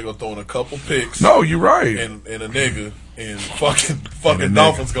finalists. They gonna throw in a couple picks. No, you're right. And a nigga. And fucking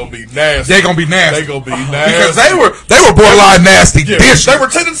Dolphins gonna be nasty. They're gonna be nasty. They gonna be nasty because they were borderline nasty. Yeah, they were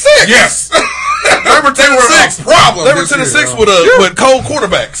 10-6. Yes, they were 10-6. Problem. They were 10-6 with cold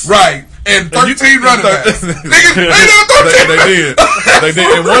quarterbacks. Right. And 13 running backs. Niggas, they did. They did.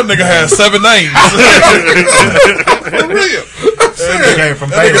 And one nigga had 7 names. For real. That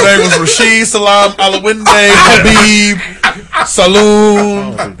nigga name was Rashid, Salam, Alawinde, Habib,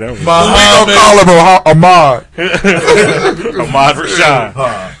 Saloon, Muhammad. We gonna call him Ahmad. Ahmad Rashad.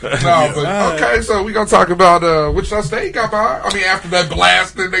 No, but okay, so we gonna talk about Wichita State got by. I mean, after that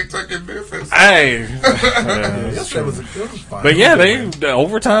blast that they took in Memphis. Hey, that was a good fight. But yeah, the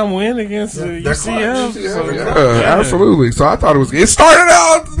overtime win against UCF. Yeah, absolutely. So I thought it started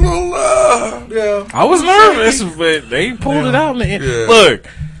out a little. I was nervous, but they pulled it out in the end. Yeah. Look,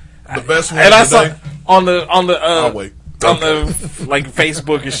 the best one. And I saw on the I'll wait. On the like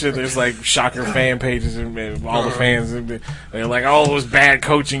Facebook and shit, there's like Shocker fan pages and all the fans and they're like, "Oh, it was bad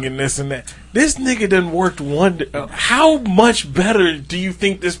coaching and this and that." This nigga done worked wonder. How much better do you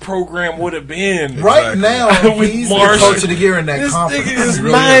think this program would have been? Right now, he's the coach of the year in that conference. This nigga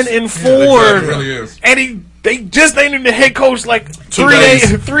is 9-4, really is. And they just named him the head coach like 3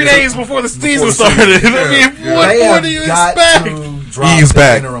 days before the season started. I mean, what more do you expect? To drop He's the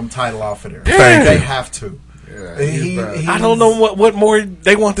back. interim title off of there. Yeah. They have to. I don't know what more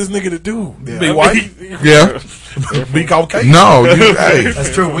they want this nigga to do. Yeah. Be white? Yeah. Be Caucasian? No, hey. That's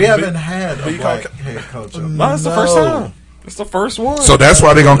true. We haven't had a black head coach. No, it's the first time. It's the first one. So that's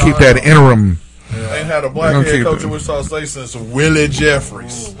why they're gonna keep that interim. They ain't had a black head coach in Wichita State since Willie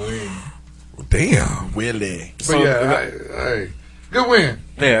Jeffries. Damn. Willie. But hey, good win.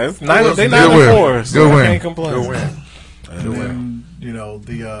 Yeah, it's 9-4. So Good win. I can't complain. Good win. And then,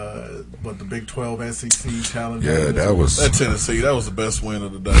 the Big 12 SEC challenge. Yeah, that was Tennessee. That was the best win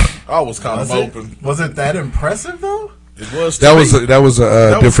of the day. I was kind of hoping. Was it that impressive though? It was. That was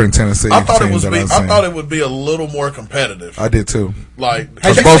a different Tennessee. I thought it would be a little more competitive. I did too. Like,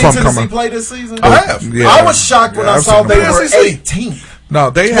 have you seen Tennessee play this season? I have. Yeah. I was shocked when I saw they were 18th. No,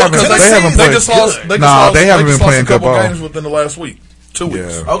 they haven't. They haven't They played. just lost. They haven't been playing a couple good ball. games within the last week. 2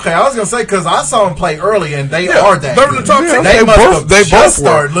 weeks. Yeah. Okay, I was gonna say because I saw them play early and they are that. They're in the top 10. They both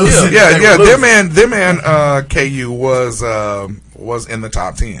started losing. Them and KU was was in the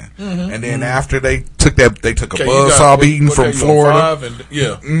top 10, Mm-hmm. and then after they took a KU buzzsaw beating from Florida.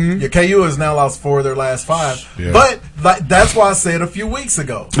 KU has now lost 4 of their last 5. Yeah. But that's why I said a few weeks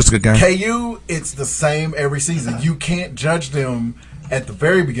ago. It's a good game. KU, it's the same every season. You can't judge them at the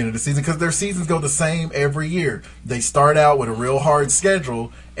very beginning of the season because their seasons go the same every year. They start out with a real hard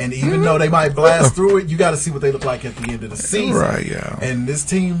schedule, and even though they might blast through it, you got to see what they look like at the end of the season. Right, yeah. And this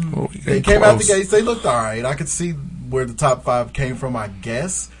team, they came out the gates, they looked all right. I could see where the top 5 came from, I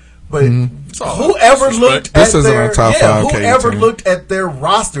guess. But whoever looked this at isn't their a top 5 KU whoever team. looked at their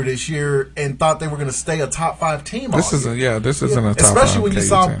roster this year and thought they were going to stay a top 5 team, This isn't a top 5 especially when you KU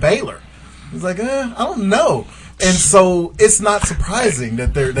saw team. Baylor. It's like, I don't know. And so it's not surprising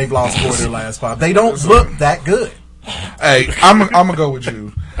that they've lost 4 of their last 5. They don't look that good. Hey, I'm gonna go with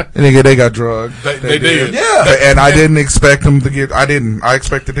you. Nigga, they got drugged. They did. Yeah. And I didn't expect them to get. I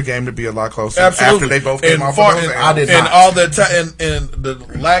expected the game to be a lot closer. Absolutely. After they both came off. I did and not. all that and the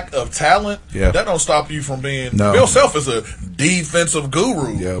lack of talent, that don't stop you from being. No. Bill Self is a defensive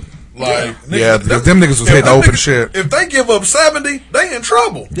guru. Yep. Like because them niggas was hitting open shit. If they give up 70, they in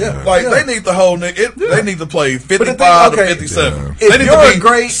trouble. Yeah. They need the whole nigga. They need to play 55 to 57. If They need you're to a be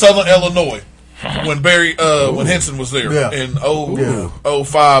great- Southern Illinois when when Henson was there in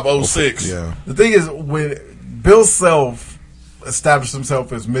 05, 06. Yeah. The thing is, when Bill Self established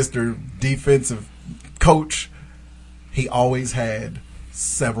himself as Mr. Defensive Coach, he always had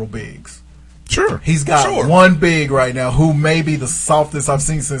several bigs. Sure. He's got one big right now who may be the softest I've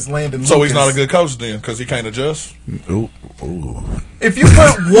seen since Landon So Lucas. he's not a good coach then because he can't adjust. Ooh. If you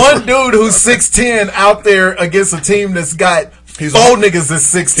put one dude who's 6'10" out there against a team that's got 4 niggas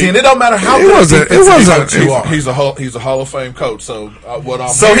that's 6'10", it don't matter how good He's a Hall of Fame coach. So what I'm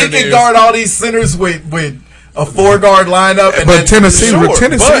so he hearing can is, guard all these centers with a 4-guard lineup. And But Tennessee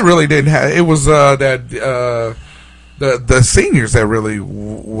but really didn't have. It was that. The seniors that really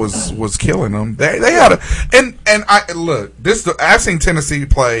was killing them. They had and I look I've seen Tennessee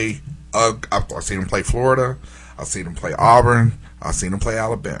play. I've seen them play Florida. I've seen them play Auburn. I've seen them play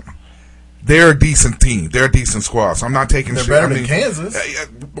Alabama. They're a decent team. They're a decent squad. So I'm not taking. They're shit. better than Kansas.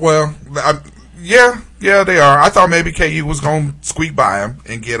 Well, yeah, they are. I thought maybe KU was going to squeak by them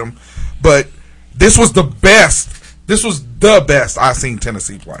and get them, but this was the best. This was the best I've seen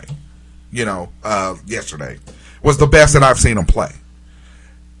Tennessee play. Yesterday was the best that I've seen them play.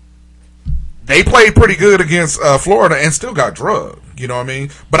 They played pretty good against Florida and still got drugged. You know what I mean?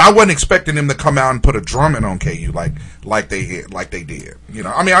 But I wasn't expecting them to come out and put a drumming on KU like they did.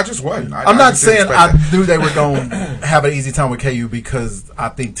 I just wasn't. I'm not saying I knew they were going to have an easy time with KU because I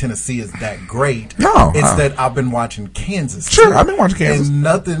think Tennessee is that great. No, it's that I've been watching Kansas. Sure, too. I've been watching Kansas. And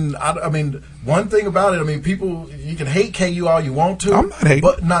nothing. I mean, one thing about it. People, you can hate KU all you want to. I'm not hating,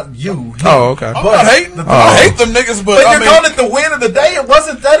 but not you. Oh, okay. I'm not hating. I hate them niggas, but you're calling it the win of the day. It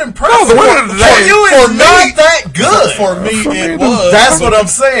wasn't that impressive. No, the win of the day KU is not that good. For me, it was. That's what I'm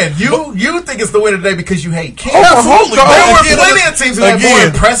saying. You think it's the win of the day because you hate Kansas. Absolutely. There were plenty of teams who had more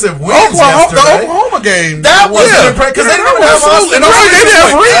impressive wins yesterday. The Oklahoma game. That wasn't impressive because they didn't have Austin.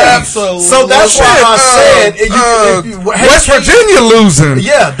 Absolutely. So that's why I said West Virginia losing.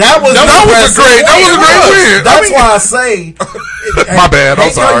 Yeah, that was a great win. That's why I say. My bad.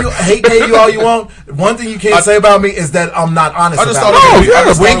 I'm sorry. Hate KU all you want. One thing you can't say about me is that I'm not honest about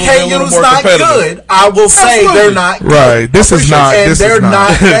it. When KU's not good, I will say they're not good. Right. This is not. And they're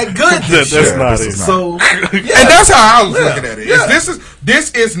not that good this year. That's not. So, and that's how I was looking at it.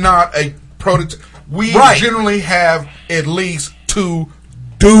 This is not a prototype. We generally have at least 2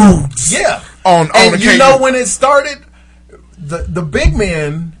 dudes. Yeah. On and the you KU. know when it started, the big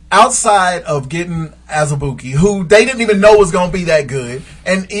men outside of getting Azubuike, who they didn't even know was going to be that good,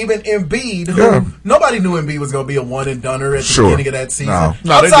 and even Embiid, who nobody knew Embiid was going to be a one and doneer at the beginning of that season.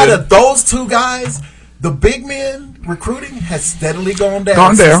 No, outside of those 2 guys, the big men recruiting has steadily gone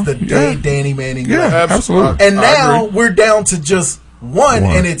down since the day Danny Manning left. Absolutely. And now we're down to just one,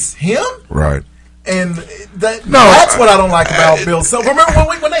 and it's him. Right. And that's what I don't like about Bill Self. Remember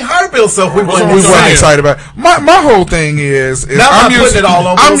when they hired Bill Self, we weren't excited about it. My whole thing is now I'm putting it all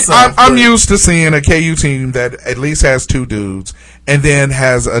on Bill Self. I'm used to seeing a KU team that at least has 2 dudes and then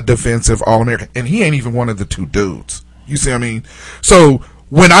has a defensive All-American, and he ain't even one of the 2 dudes. You see what I mean? So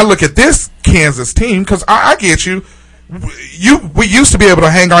when I look at this Kansas team, because I get you, we used to be able to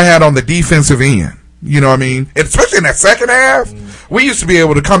hang our hat on the defensive end. You know what I mean? And especially in that second half, we used to be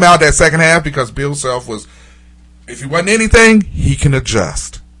able to come out that second half because Bill Self was, if he wasn't anything, he can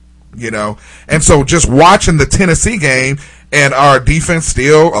adjust. And so just watching the Tennessee game, and our defense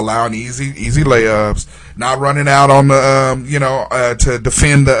still allowing easy layups, not running out on the to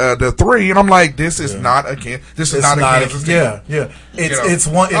defend the three, and I'm like, this is not a Kansas team. Yeah. It's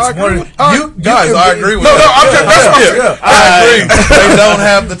one. I agree with you that. I agree. They don't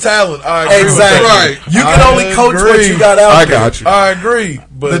have the talent. I agree exactly. Right. You can only coach what you got out there. I got you. I agree.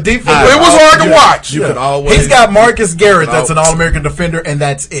 But the defense, it was hard to watch. You can always. He's got Marcus Garrett, that's an All-American defender, and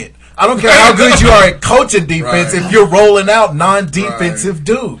that's it. I don't care how good you are at coaching defense if you're rolling out non-defensive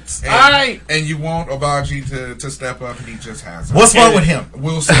dudes. And you want Agbaji to step up, and he just hasn't. What's wrong with him?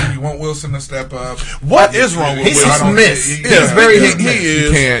 Wilson, you want Wilson to step up. What is wrong with Wilson? He's missed. He's very hit and miss.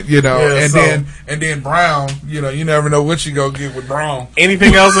 You can't, and then Brown, you never know what you gonna get with Brown.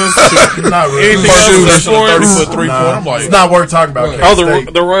 Anything else? Not really. Anything else in sports? 30-foot 3-point. It's not worth talking about.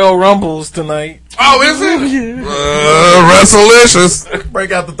 The Royal Rumbles tonight. Oh, is it? Wrestlelicious.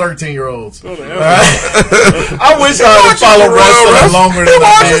 Break out the 13-year-olds. I wish I had followed wrestling longer than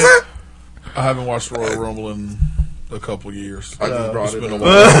I did. I haven't watched Royal Rumble in a couple years. I just brought it up.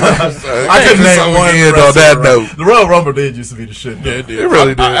 I couldn't name one on that note. The Royal Rumble did used to be the shit. Yeah, it did. It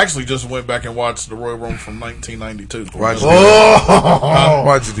really did. I actually just went back and watched the Royal Rumble from 1992. Why'd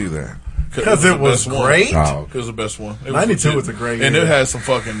you do that? Because it was great. It was the best one. 92 was a great year. And it had some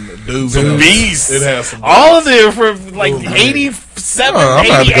fucking dudes. Some beasts. It had some. All of them from like 87, I'm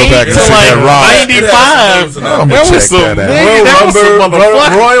gonna have to 88 go back and to check like 95. That was some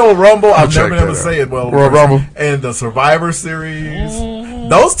Royal Rumble. I've never been able to say it well. Royal Rumble. And the Survivor Series.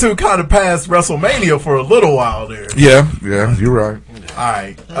 Those two kind of passed WrestleMania for a little while there. Yeah, you're right. All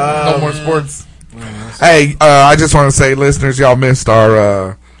right. No more sports. Hey, I just want to say, listeners, y'all missed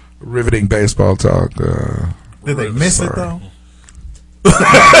our riveting baseball talk. Did they miss it though?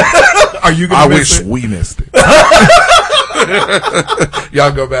 Are you gonna I miss wish it? we missed it.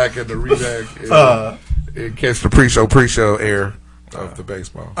 Y'all go back in the reback and catch the pre-show air of the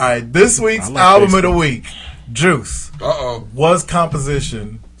baseball. All right, this week's album of the week, Juice. Uh-oh. Was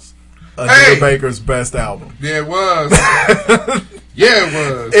composition Anita Baker's best album? Yeah, it was. Yeah, it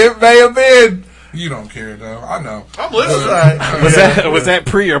was. It may have been. You don't care though. I know. I'm listening. Was that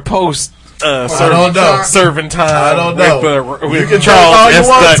pre or post? I don't know. Serving time. I don't know. With You can Charles try all you S.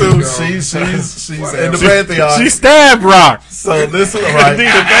 want Dutton. to. She's in the pantheon. She stabbed Rock. So this is right.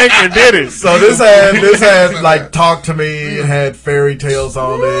 Anita Baker did it. So this had like Talk to Me. It had Fairy Tales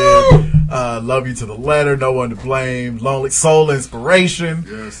on it. Love You to the Letter. No One to Blame. Lonely Soul Inspiration.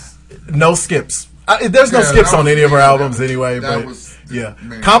 Yes. No skips. There's no skips on any of her albums anyway. But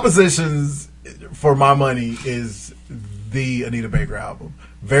man. Compositions for my money is the Anita Baker album.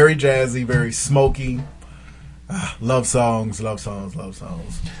 Very jazzy, very smoky. Love songs.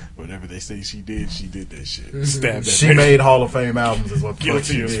 Whatever they say she did that shit. Stabbed that She bitch. made Hall of Fame albums is what the fuck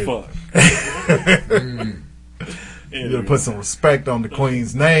Guilty she as did. fuck. You gotta put some respect on the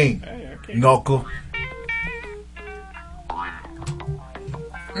Queen's name. Knuckle.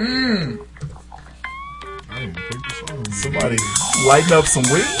 Somebody lighten up some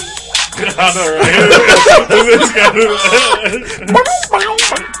weed. I know, right?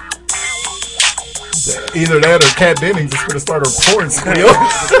 Either that or Kat Dennings is going to start her porn squeal.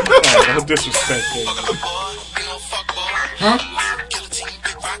 No disrespect.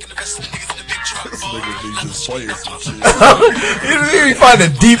 You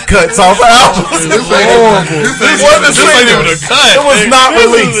finding deep cuts off albums. This ain't even a cut. It was not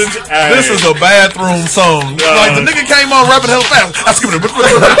released. This is a bathroom song. Like the nigga came on rapping hell fast. I skipped it. Who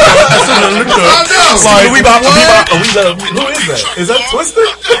is that? Is that Twister?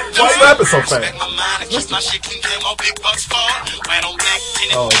 Why you rapping so fast?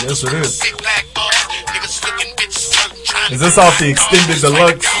 Oh, yes it is. Is this off the extended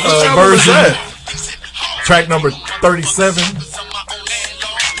deluxe version? Track number 37.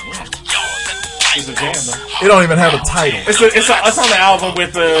 It's a jam, though. It don't even have a title. It's on the album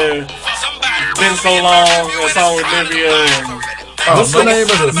with Been So Long, a song with Livia. And What's the name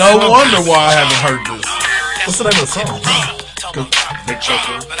of the No song? wonder why I haven't heard this. What's the name of the song? Big Truck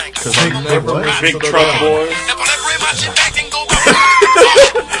Boys. Because I never listened Big to the Truck album. Boys.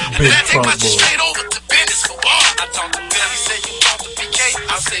 Big Trunk Boy.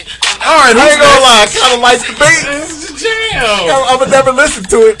 Alright, I ain't gonna lie, I kinda like the beat. It's a jam. I would never listen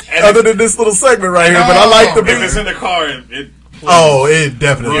to it other than this little segment right here, but I like the If it's beat. in the car, it It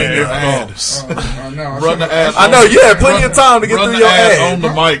definitely Run your is. ass. Run the ass. I know, you had plenty of time to get Run through the your ass ad. on the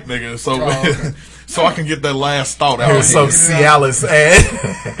mic, nigga. So, okay. so I can get that last thought out. Here's some Cialis ad.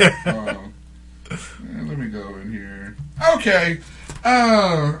 Let me go in here. Okay.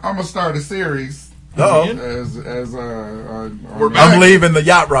 I'm gonna start a series. Uh-oh. We're back. I'm leaving the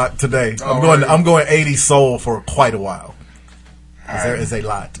yacht rock today. I'm going 80s soul for quite a while. Is a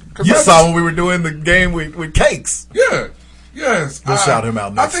lot. You saw when we were doing the game with cakes. Yeah. Yes. We'll shout him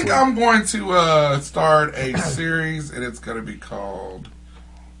out next I think week. I'm going to start a series, and it's going to be called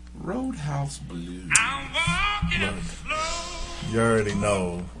Roadhouse Blues. Look, you already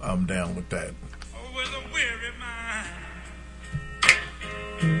know I'm down with that.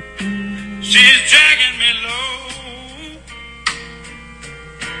 She's dragging me low.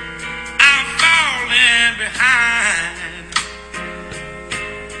 I'm falling behind.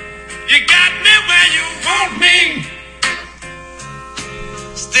 You got me where you want me.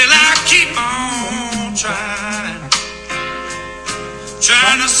 Still I keep on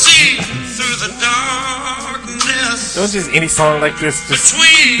trying to see through the darkness. Don't just any song like this. Just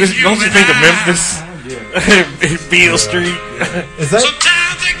don't you think of Memphis? Beale Street. Is that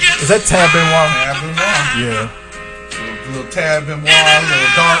Tab Benoit? Tab Benoit. Yeah. Little Tab Benoit,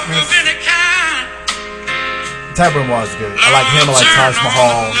 little darkness. Tab Benoit's good. I like him. I like Taj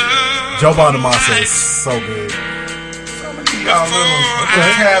Mahal. Joe Bonamassa is so good. You got a little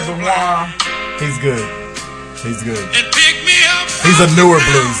Tab Benoit. He's good. He's good. He's a newer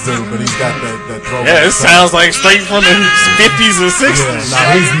blues dude, but he's got that throwback. Yeah, it sounds like straight from the 50s or 60s. Yeah,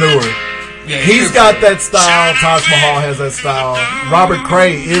 nah, he's newer. Yeah, he's got that style. Taj Mahal has that style. Robert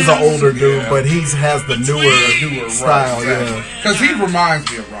Cray is an older dude, but he has the newer style. Right, yeah, because he reminds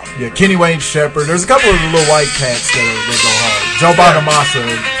me of Robert. Yeah, Kenny Wayne Shepherd. There's a couple of little white cats that go hard. Joe Bonamassa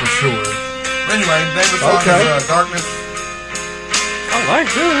for sure. Anyway, David song is Darkness. I like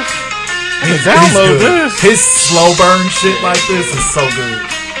this. He's download good. this. His slow burn shit like this is so good.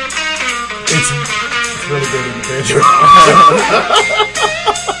 It's really good in the bedroom.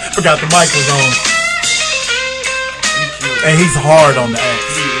 Forgot the mic was on. And he's hard on the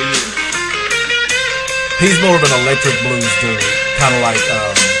axe. He's more of an electric blues dude. Kind of like,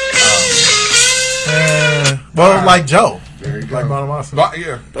 like Joe. There you go. Like Bonamassa.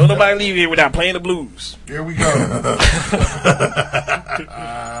 Yeah. Don't nobody leave here without playing the blues. Here we go.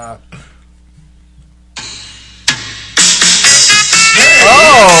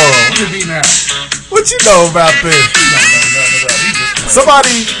 What you know about this?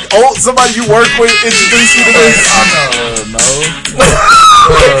 Somebody you work with introduced you to this? No.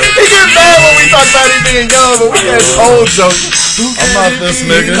 He get mad when we talk about him being young, but we had old jokes. I'm not this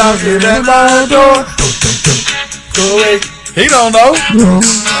nigga. Knocking at my door. Go away. He don't know.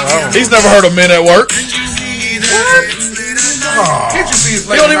 He's never heard of Men at Work. He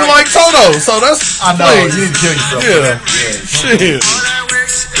don't even like Toto, so that's. I know. Please. You need to kill yourself. Yeah. Shit.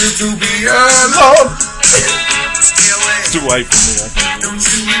 To be alone. It's too white for me.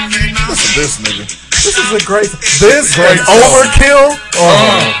 Listen to this nigga. This is a great. This great and Overkill.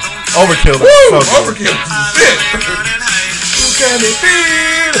 Overkill. Woo! So good. Overkill. Shit. Who can it be?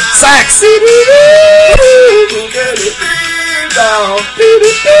 Sax. Who can it be now? Who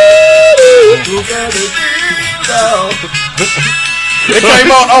can it be now? It came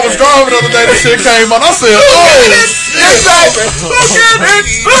on. I was driving the other day. This shit came on. I said, "Oh, shit!"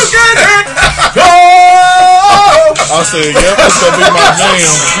 Look at it! I said, "Yep, that's gonna be my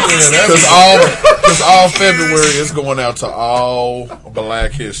jam." Because all February is going out to all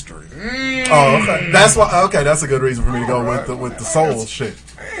Black History. Oh, okay. That's why. Okay, that's a good reason for me to go with the soul shit.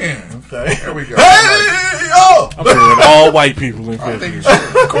 Man. Okay. There we go. Hey, oh! I'm with all white people in February.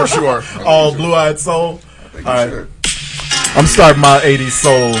 Of course you are. All blue-eyed soul. All right. I'm starting my 80s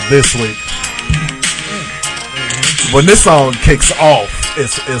soul this week. When this song kicks off,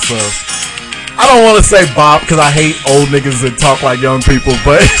 it's a. I don't want to say bop because I hate old niggas that talk like young people,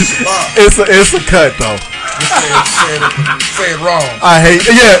 but it's a cut though. Say it wrong. I hate.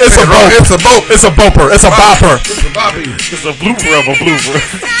 Yeah, it's a bop. It's a bop. It's a bopper. It's a bopper. It's a boppy. It's a blooper of a blooper.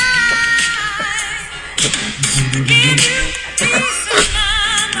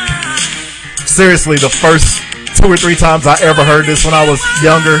 Seriously, the first 2 or 3 times I ever heard this when I was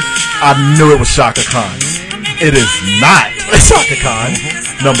younger, I knew it was Shaka Khan. It is not Shaka Khan,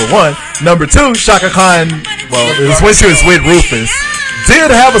 number one. Number two, Shaka Khan, well, it was when she was with Rufus, did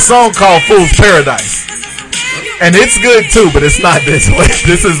have a song called Fool's Paradise. And it's good too, but it's not this one.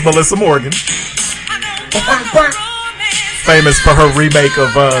 This is Melissa Morgan. Famous for her remake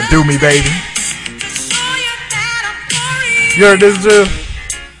of Do Me Baby. You heard this, Drew?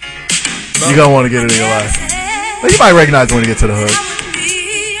 No. You're gonna want to get it in your life. Well, you might recognize it when you get to the hook.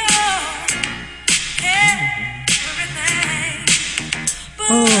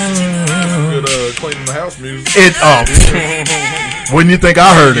 Good cleaning the house music. When you think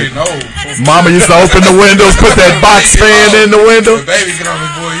I heard it? Mama used to open the windows, put that box fan in the window. The baby get on the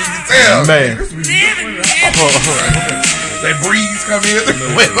boy, you can tell. Man. That breeze come in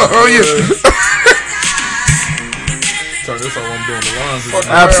the window on you. turn this on when I'm doing the laundry.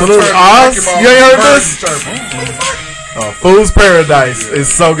 Absolutely. Oz, you ain't heard this? Fool's Paradise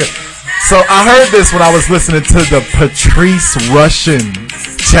is so good. So I heard this when I was listening to the Patrice Rushen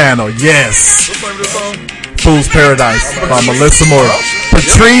channel. Yes. Fool's Paradise by Melissa Moore.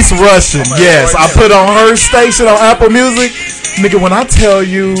 Patrice Rushen. Yes. I put on her station on Apple Music. Nigga, when I tell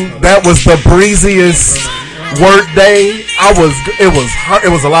you that was the breeziest work day,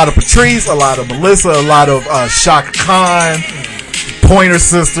 it was a lot of Patrice, a lot of Melissa, a lot of Shaka Khan. Pointer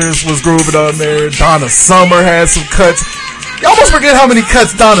Sisters was grooving on there. Donna Summer had some cuts. You almost forget how many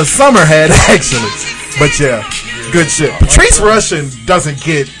cuts Donna Summer had, actually. But yeah, good shit. Patrice Rushen doesn't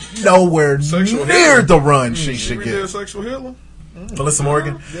get nowhere near the run she should get. Sexual Hitler? Melissa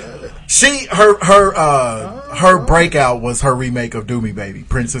Morgan. Her breakout was her remake of Do Me Baby,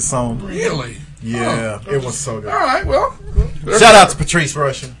 Prince's song. Really? Yeah, it was so good. All right, well. Shout out to Patrice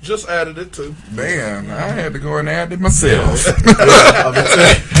Rushen. Just added it too. Man, I had to go and add it myself.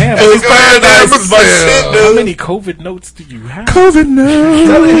 Damn, Fool's Paradise is my shit, dude. How many COVID notes do you have? COVID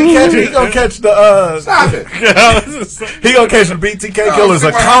notes. He gonna catch the Stop it. He gonna catch the BTK killer's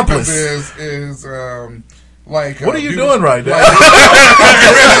accomplice. Is like what are you doing right now?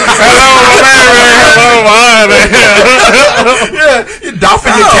 Yeah, you're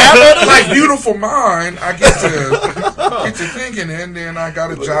doffing your cap. Like Beautiful Mind, I get to thinking, and then I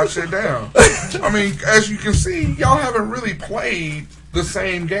gotta jot shit down. I mean, as you can see, y'all haven't really played the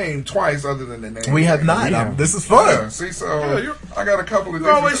same game twice, other than the name. We have not. Yeah. This is fun. Yeah, see, so I got a couple of.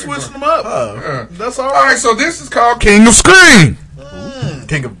 You're always switching them up. Yeah. That's all All right. right, so this is called King of Screen.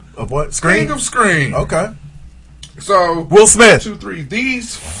 King of what? Screen? King of Screen. Okay. So Will Smith. 1, 2, 3.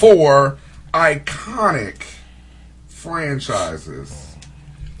 These 4 iconic franchises.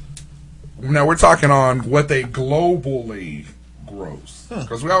 Now we're talking on what they globally gross,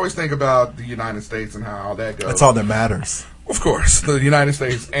 because we always think about the United States and how that goes. That's all that matters. Of course, the United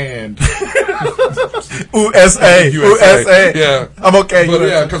States and USA. Yeah, I'm okay. But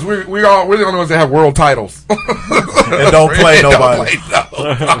yeah, because we're the only ones that have world titles and don't play nobody.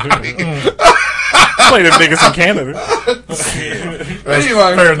 Play them niggas in Canada.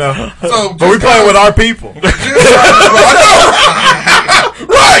 Anyway, fair enough. So, but we playing with our people.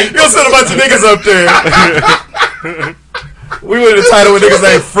 Right. You'll send a bunch of niggas up there. We win the title with niggas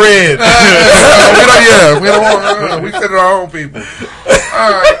named Fred. We send our own people.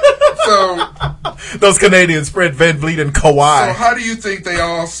 All right. So those Canadians, Fred VanVleet and Kawhi. So how do you think they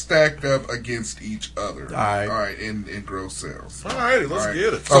all stacked up against each other? All right, in gross sales. All right, let's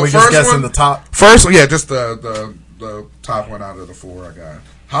get it. So are we just guessing the top? First one, yeah, just the top one out of the 4 I got.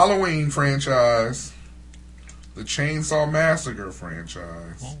 Halloween franchise, the Chainsaw Massacre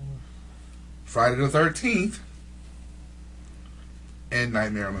franchise, Friday the 13th, and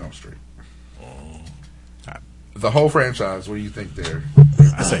Nightmare on Elm Street. The whole franchise, what do you think there?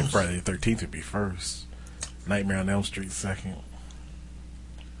 I say Friday the 13th would be first. Nightmare on Elm Street second.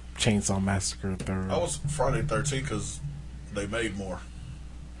 Chainsaw Massacre third. I was Friday the 13th because they made more.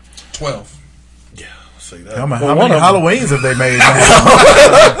 12. Yeah, see that. How many Halloweens have they made?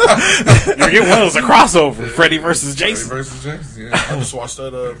 You get one of those a crossover. Freddy versus Jason. Freddy versus Jason, yeah. I just watched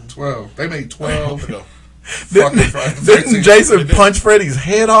that. 12. They made 12 ago. Didn't Jason punch Freddy's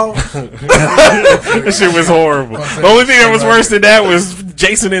head off? That shit was horrible. The only thing that was worse than that was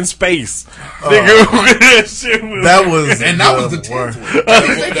Jason in space. That shit was. That was. And that was the 10th one.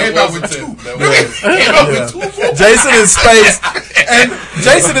 They came out with 2. Jason in space. And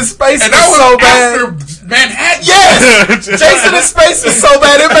Jason in space and was so bad. After Manhattan. Yes! Jason in space was so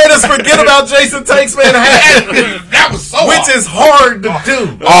bad, it made us forget about Jason Takes Manhattan. That was so Which is hard to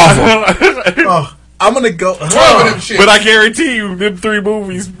do. Awful. I'm gonna go. 12 of them shit. But I guarantee you, them 3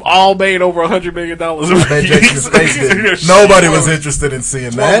 movies all made over $100 million. Nobody was interested in seeing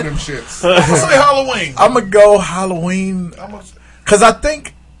 12 that. of them shits. I'm gonna say Halloween. I'm gonna go Halloween because I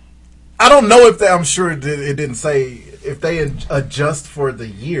think I don't know if I'm sure it didn't say if they adjust for the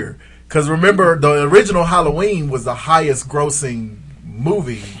year. Because remember, the original Halloween was the highest grossing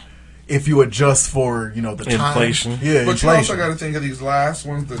movie. If you adjust for, the inflation. Time. Yeah, but inflation. you also got to think of these last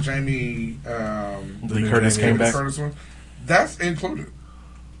ones, the Jamie Lee Curtis came back. Curtis one. That's included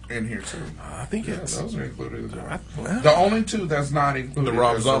in here too. I think those are included as well. The only 2 that's not included the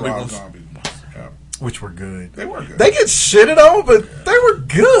Rob is Zombie the Rob ones. Zombie ones. Yeah. Which were good. They were good. They get shitted on, but they were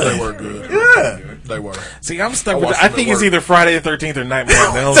good. They were good. Yeah. They were. See, I'm stuck with it. I think it's either Friday the 13th or Nightmare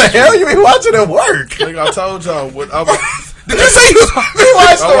on Elm What the Street. hell you be watching at work? Nigga, I told y'all what I was. Did you say you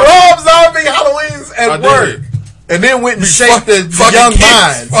watched the Rob Zombie Halloweens at work? and then went and shaped the young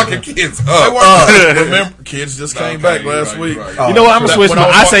minds. Fucking kids Remember, kids just came back last week. Right. You know what? I'm gonna switch.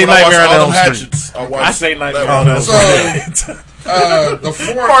 I say Nightmare on Elm Street. I say Nightmare on Elm Street. The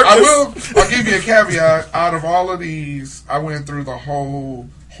fourth, I'll give you a caveat. Out of all of these, I went through the whole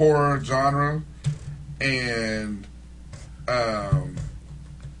horror genre, and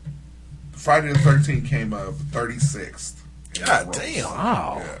Friday the 13th came up 36th. God damn!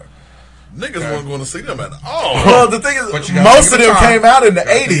 Wow. Yeah. Niggas weren't going to see them at all. Well, the thing is, most of them came out in the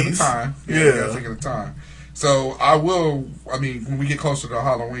 80s. Yeah, you gotta think of the time. So I will. I mean, when we get closer to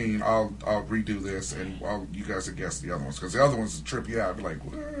Halloween, I'll redo this, and you guys will guess the other ones because the other ones will trip you out. I'll be like,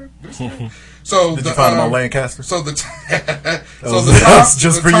 what? So did you find them on Lancaster? So the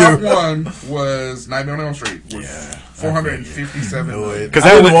top one was Nightmare on Elm Street. Yeah, 457 million. Because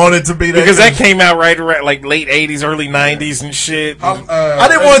I didn't want it to be that. Because that came out right around like late 80s, early 90s and shit. I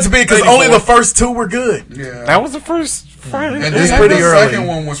didn't want it to be because only the first two were good. Yeah, that was the first Friday. And then the second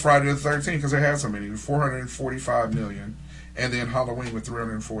one was Friday the 13th because it had so many, 445 million, and then Halloween with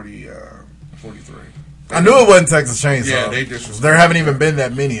 343. I knew it wasn't Texas Chainsaw. Yeah, there haven't even been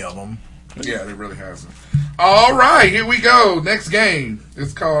that many of them. Yeah, there really hasn't. All right, here we go. Next game.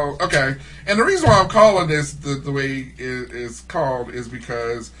 It's called, okay. And the reason why I'm calling this the way it's called is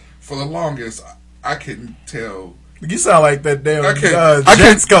because for the longest, I couldn't tell. You sound like that damn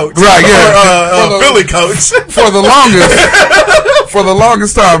Jets coach. Right, yeah. Philly coach. For the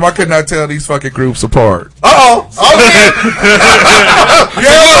longest time, I could not tell these fucking groups apart. Uh-oh. Okay.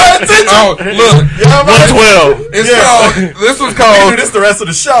 Look. 112. It's called, this was called. We do this the rest of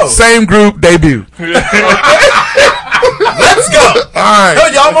the show. Same group debut. Let's go. All right. No,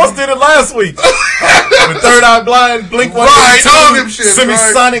 you almost did it last week. With Third Eye Blind, Blink 182, all them shit,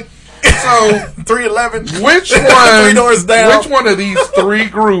 Semisonic. So 311. Which one? 3 doors down. Which one of these three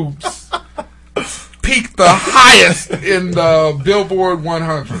groups peaked the highest in the Billboard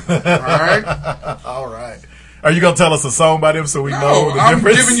 100? All right. Are you gonna tell us a song by them so we know the difference? I'm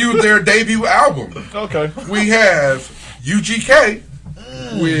giving you their debut album. Okay. We have UGK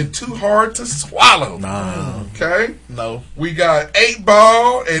with Too Hard to Swallow. No. Okay. No. We got 8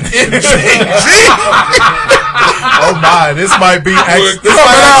 Ball and MJG. Oh my, this might be actually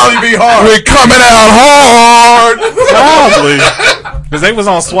be hard. We're coming out hard. Probably. Because they was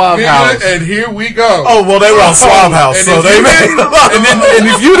on Suave House. And here we go. Oh, well, they were on Suave House, so they made a lot. And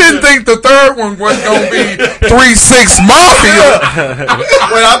if you didn't think the third one was going to be 3-6 Mafia.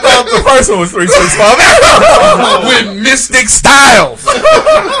 Wait, I thought the first one was 3-6 Mafia. With Mystic Styles.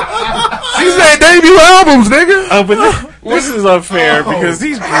 These ain't debut albums, nigga. But this is unfair because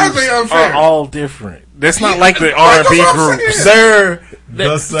these groups are all different. That's not like the R&B groups. They're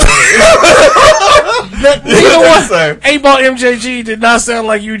the same. You know what? 8 Ball MJG did not sound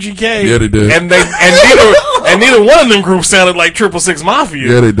like UGK. Yeah, they did. And neither one of them groups sounded like 666 Mafia.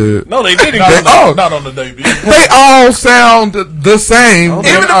 Yeah, they did. No, they didn't. Not on the debut. They all sound the same. Even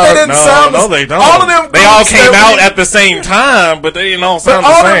if they didn't sound no, they don't. All of them they all came out at the same time, but they didn't all sound the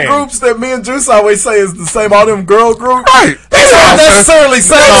same. All them groups that me and Juice always say is the same. All them girl groups. Right. They don't necessarily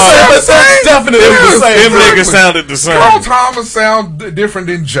sound the same, but they're definitely the same. Them niggas sounded the same. Carl Thomas sound different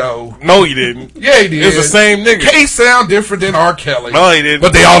than Joe. No, he didn't. Yeah, he did. It's the same nigga. Case sound different than R. Kelly. No, he didn't.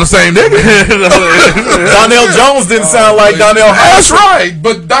 But they all the same nigga. Donnell Jones didn't sound like Donnell House. That's right.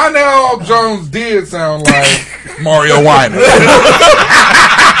 But Donnell Jones did sound like Mario Wyman.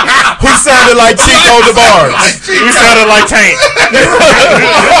 Who sounded like Chico DeBarge. Who sounded like Tank.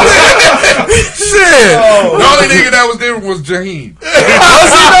 Shit. The only nigga that was different was Jaheim.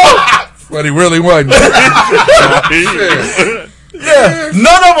 But he really wasn't. Yeah,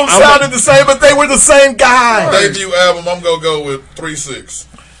 none of them sounded the same, but they were the same guy. Debut album, I'm gonna go with 3-6.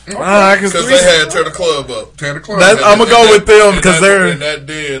 Because they had Tear the Club Up. Tear the Club Up. I'm gonna go with them because they're. And that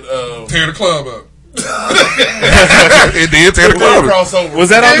did. Tear the Club Up. It did Tear the Club Up. Was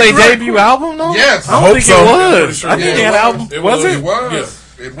that on their debut album, though? Yes. I don't think so. it was. I think that album. Was it? It was. Yeah.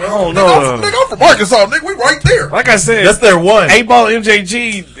 It was. Oh, no. Nigga, I'm from Arkansas, nigga. We right there. Like I said, that's their one. 8 Ball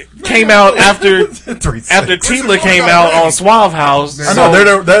MJG came out after Tila came out on Suave House. I know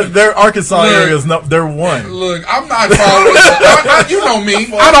their Arkansas area is they're one. Look, I'm not following. You know me.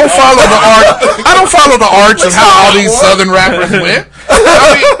 I don't follow the arc. I don't follow the arch of how all these Southern rappers went.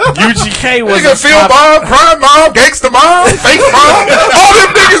 I mean, UGK was nigga, Phil Bob, Crime Mob, Gangsta Mob, Fake Mob. All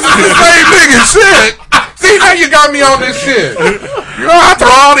them niggas is the same niggas. Shit. See, now you got me on this shit. You know, I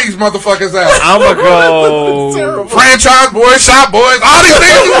throw all these motherfuckers out. I'ma go Franchise Boys, Shop Boys, all these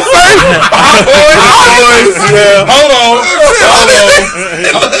niggas is the same. Hot Boys, Yeah. Hold on.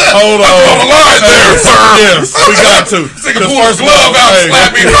 Hold on. On the line there, sir. Yes, we got to. Nigga pulled his glove out and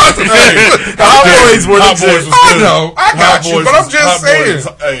slapped me across the face. The Hot Boys were Hot the Boys was I good. know. I got you, but I'm just saying.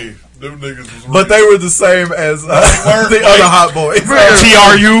 Hey, them niggas was But they were the same as the other Hot Boys.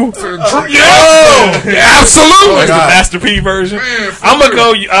 TRU. Yeah, absolutely. The Master P version. Man, I'm gonna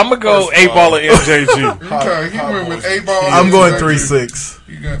go 8-Ball and MJG. Okay, he went with 8-Ball. I'm going 3-6.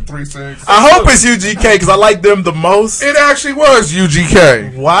 You got 3-6. I hope it's UGK because I like them the most. It actually was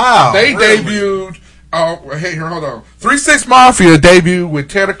UGK. Wow. They debuted. Oh, hey, here, hold on. 3-6 Mafia debuted with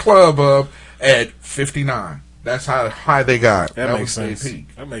Tear the Club Up at 59. That's how high they got. That makes was their sense.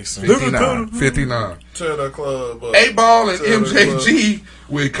 peak. That makes sense. 59. Tear the club up. 8-Ball and MJG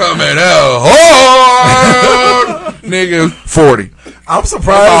would come at hard. Nigga, 40. I'm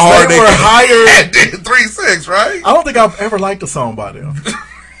surprised they were higher. At 3-6, right? I don't think I've ever liked a song by them.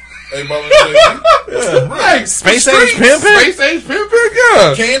 Hey, Ball and JG. Right. Space Age Pimpin'? Space Age Pimpin',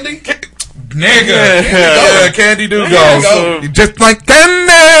 yeah. Candy? Nigga. Yeah. Candy do Yeah, go. Just like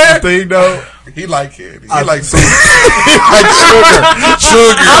candy. Thing though. He like candy. He like sweet. He like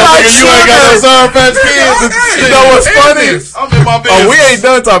sugar. I like You ain't got no Sour Patch Kids. You know what's funny? I'm in my business. Oh, we ain't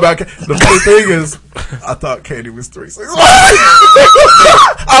done talking about candy. The funny thing is, I thought candy was 3-6.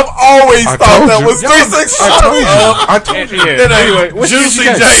 I've always thought that was 3-6. I told you. Yeah. Anyway, what's Juicy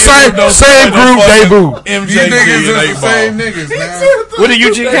UGK? J. Same group debut. MJG You niggas is and the 8-Ball. same niggas now. What did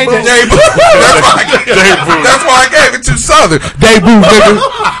UGK do? Debut. That's why I gave it to Southern. Debut, nigga.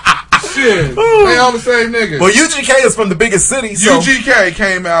 Shit. They all the same niggas. Well, UGK is from the biggest city. So UGK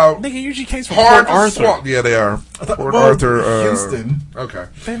came out Nigga, UGK's from hard Port to Arthur. swallow. Yeah, they are. Port well, Arthur. Houston. Okay.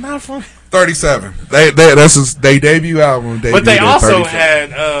 They're not from. 37. They debut album. But they debuted at also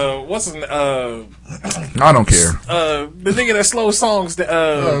 37. had what's an I don't care. the nigga that slows songs.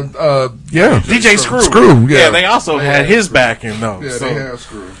 Yeah. DJ Screw. Screw. Yeah. They also had his backing though. Yeah, so. they have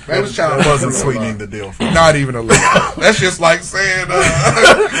Screw. They was That trying to wasn't sweetening the deal for me. Not even a little. That's just like saying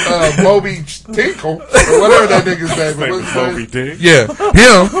Moby Tinkle or whatever that nigga's name was. Moby Dick. Yeah,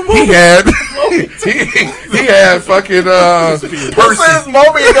 him. He had he had fucking Who says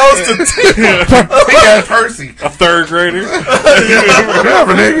Moby goes to Tinkle? he had Percy. A third grader.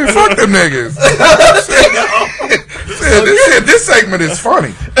 Whatever, nigga. Fuck them niggas. This segment is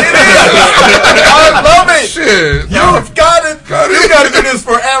funny. I love it. Shit. You've got it. You got to do this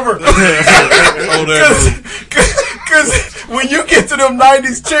forever. Because when you get to them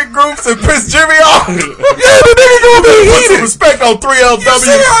 90s chick groups and piss Jimmy off, yeah, the nigga gonna be put some respect on 3LW. You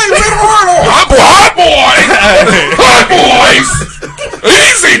see how he went hard on Hot boys.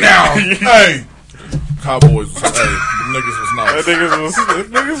 Easy now. Hey. Cowboys was, hey, the niggas was nice.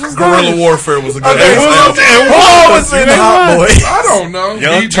 Niggas was Guerrilla Warfare was a good Okay, ass who was in Hot Boy? I don't know.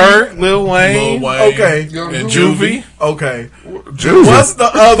 Young Turk, Lil Wayne. Lil Wayne. Okay. And Juvie. Okay. Juvie. What's the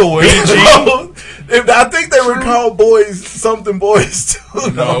other one? I think they were called Boys, something Boys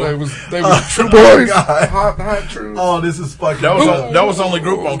too. No, they was True Oh, Boys. God. Hot True. Oh, this is fucking. That was the only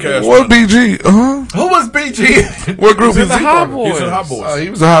group on Cash What Money. BG? Who was BG? What group He's is in the he? Hot He's Boys. in Hot Boys. He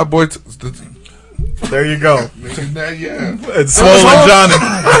was a hot boy. There you go. Yeah. And Swollen Johnny.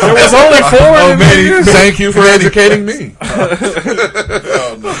 There was only 4 Oh, of man, thank you for educating me.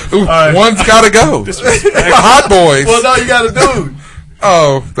 One's got to go. Hot boys. Well, no, you got to do.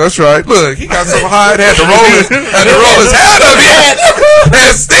 Oh, that's right. Look, he got so high, had to roll his hat up.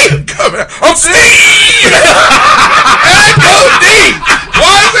 And Steve coming out. I'm Steve. And go deep.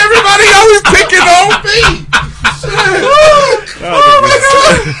 Why is everybody always picking on me? Oh my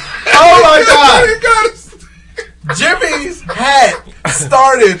god. Oh my god. Jimmy's hat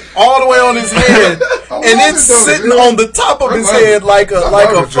started all the way on his head, and it's sitting on the top of his head like a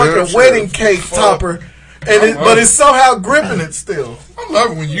fucking wedding cake topper. But it's somehow gripping it still. I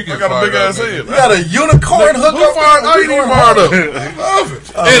love it when you get got a big ass head. You got a unicorn hook up. I love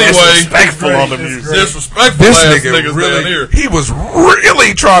it. Anyway, Disrespectful on the music. Disrespectful This ass nigga niggas really, down here. he was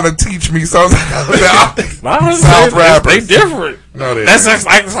really trying to teach me something about South South rappers. They different. No, they That's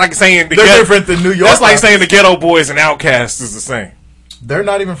like saying the They're different than New York. That's like saying the Ghetto Boys and Outkast is the same. They're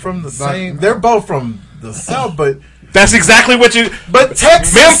not even from the same. They're both from the South, but That's exactly what you. But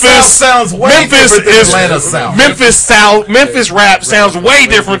Texas South sounds way different than Atlanta South. Memphis rap sounds way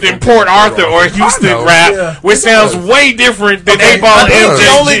different than Port Arthur or Houston rap, which sounds way different than 8-Ball and MJG. The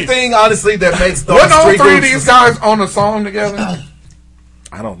only thing, honestly, that makes those Wasn't all three three of groups these guys on a song together?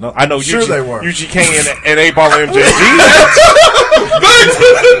 I don't know. I know Sure they were. UGK and 8-Ball and MJG. See,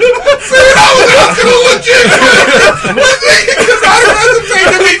 that was legit.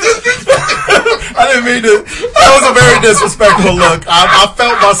 I didn't mean to. That was a very disrespectful look. I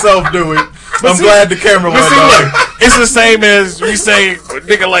felt myself do it. I'm glad the camera went See, on. look, it's the same as we say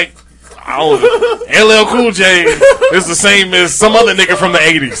nigga like, LL Cool J is the same as some other nigga from the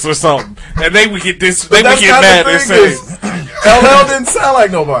 80s or something. And they would get this, they would get mad and say, LL didn't sound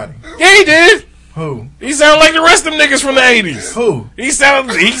like nobody. Yeah, he did. Who? He sounded like the rest of them niggas from the 80s. Who? He sounded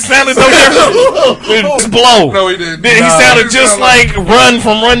no different. Blow. No, he didn't. He sounded just like Run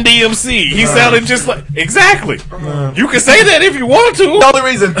from Run DMC. He sounded just like, exactly. You can say that if you want to. The only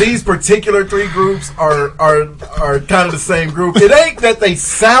reason these particular three groups are kind of the same group, it ain't that they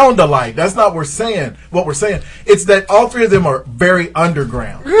sound alike. That's not what we're saying. It's that all three of them are very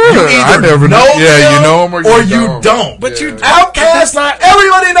underground. Yeah, You either know them, you know them or you don't. But you Outkast,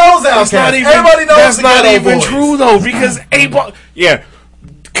 everybody knows Outkast. Everybody knows that's the not Ghetto even Boys. true though, because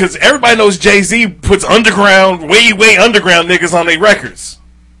because everybody knows Jay-Z puts underground, way underground niggas on their records.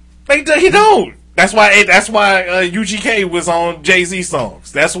 He don't. That's why UGK was on Jay-Z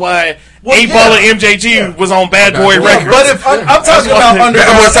songs. That's why 8Ball and MJG was on Bad Boy Records. But if I'm talking about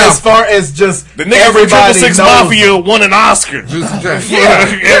underground as far as just the nigga from Triple Six Mafia won an Oscar.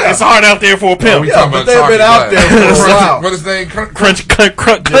 It's hard out there for a pimp. But they've been out there for a while. What is his name? Crunchy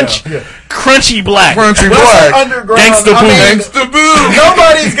Black. Crunchy Black. Underground. Gangsta Boo.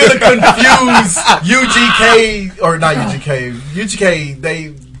 Nobody's gonna confuse UGK or not UGK. UGK,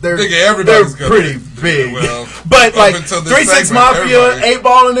 they're pretty big. Well, but like until this 3 6 segment, Mafia, everybody-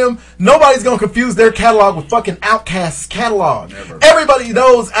 8Ball and them, nobody's gonna confuse their catalog with fucking Outkast's catalog. Never. Everybody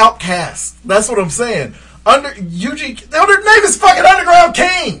knows Outkast. That's what I'm saying. Their name is fucking Underground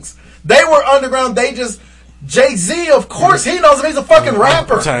Kings. They were underground. They just Jay-Z, of course, he knows him. He's a fucking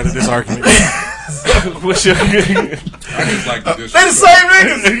rapper. I'm tired of this argument. What's your? I just like to They the same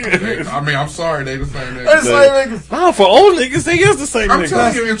niggas. I mean, I'm sorry, they the same They the niggas. same niggas. Oh, for old niggas, they is the same I'm niggas.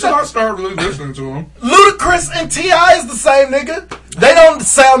 telling you, until I start really listening to them. Ludacris and T.I. is the same nigga. They don't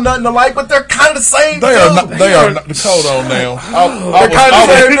sound nothing alike, but they're kind of the same. They are not. Hold on now.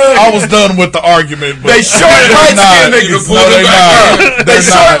 I was done with the argument. But They short light skinned niggas. No, they're not. They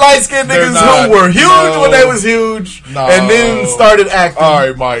short light skinned niggas who were huge when they was huge, and then started acting. All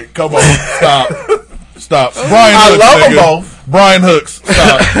right, Mike, come on, stop. Brian I Hooks, love them nigga. both. Brian Hooks,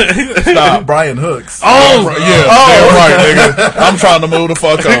 stop. Brian Hooks. Damn right, nigga. I'm trying to move the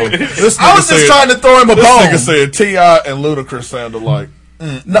fuck on. This I was just trying to throw him a This bone. nigga said T.I. and Ludacris sound alike.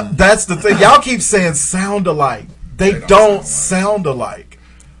 No, that's the thing. Y'all keep saying sound alike. They don't sound alike.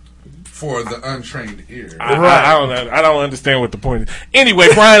 For the untrained ear. I don't understand what the point is. Anyway,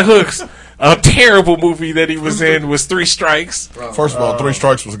 Brian Hooks, a terrible movie that he was in was 3 Strikes. First of all, 3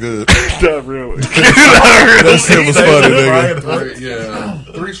 Strikes was good. Not really. That shit was funny, nigga. Yeah.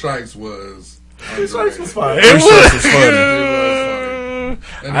 3 Strikes was. 3 Strikes was fine. It was funny.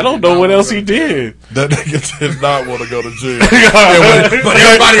 I don't know what else he did. That nigga did not want to go to jail. But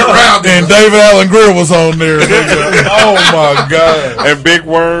everybody around him. And David Allen Greer was on there. Nigga. Oh my god. And Big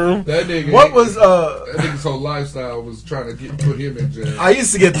Worm. That nigga. What was that nigga's whole lifestyle was trying to put him in jail. I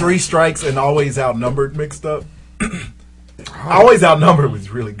used to get 3 Strikes and Always Outnumbered mixed up. Always Outnumbered was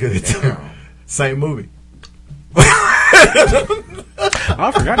really good too. Same movie.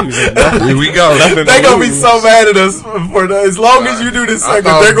 I forgot he was in nothing. Here we go. They're going to be so mad at us for as long as you do this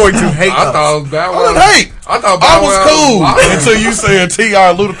segment. They're going to hate us. I thought I was cool until you said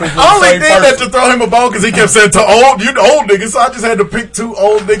T.I. Ludacris. I only did that to throw him a bone because he kept saying to old niggas, so I just had to pick 2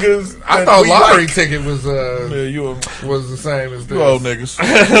 old niggas. I thought Lottery Ticket was was the same as this. You old niggas.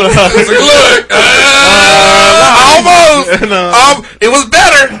 Look, almost. It was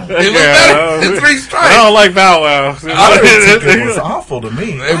better. It was better than 3 Strikes. I don't like Bow Wow. Lottery Ticket was awful to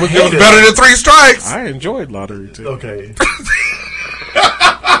me. It was better than 3 Strikes. I enjoyed Lottery Ticket. Okay.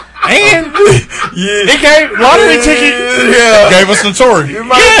 And it gave Lottery Ticket. Gave us Notori.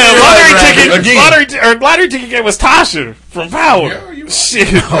 Lottery Ticket gave us Tasha from Power. Shit.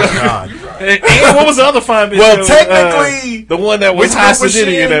 Oh God. And what was the other fine bitch? Well, technically, the one that was Tasha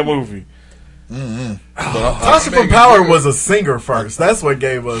Diddy in that movie. Tasha from Power was a singer first. That's what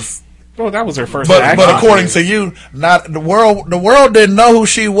gave us. Well, that was her first. But according to you, not the world didn't know who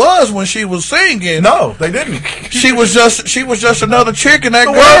she was when she was singing. No, they didn't. She was just another chick in that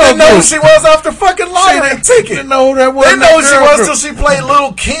The girl world didn't know who group. she was after fucking Lottery Ticket. Didn't know who that was. They know who she was till she played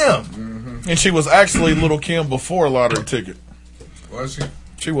Little Kim. And she was actually Little Kim before Lottery Ticket. Was she?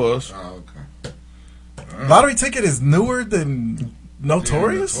 She was. Oh, okay. Lottery Ticket is newer than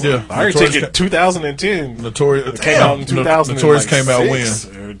Notorious? Yeah. Lottery Ticket 2010. Notorious came out in 2000. Notorious came out when?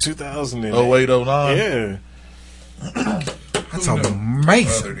 2000. 08, 09? Yeah. That's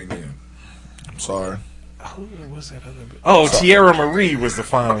amazing. I'm sorry. Who was that other? Oh, Tierra Marie was the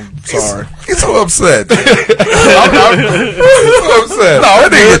final. Sorry, he's so upset. I'm so upset. No,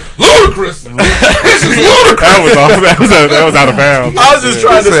 that nigga ludicrous. This is ludicrous. That was out of bounds. I was just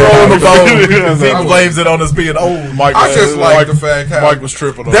trying to throw him a bone. He blames it on us being old. Mike, I just like the fact how Mike was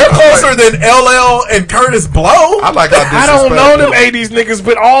tripping on. They're closer than LL and Curtis Blow. I like how I don't know them 80s niggas,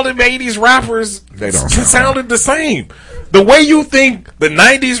 but all them 80s rappers sounded the same. The way you think the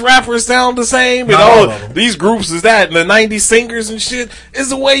 90s rappers sound the same and all these groups is that, and the 90s singers and shit, is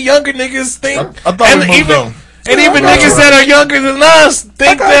the way younger niggas think. I thought we moved on. And even niggas that are younger than us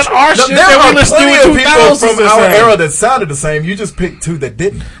think that our shit that we listen to in 2000s from our era that sounded the same. You just picked two that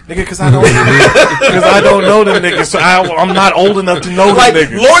didn't. Nigga, because I don't know them niggas, so I'm not old enough to know them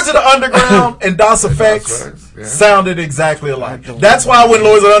niggas. Lords of the Underground and DOS Effects sounded exactly alike. That's why when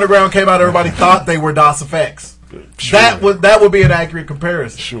Lords of the Underground came out, everybody thought they were DOS Effects. Sure. That would be an accurate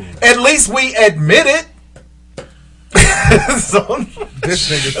comparison. Sure. At least we admit it. So, this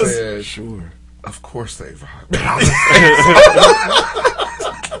nigga said, "Sure, of course they rock."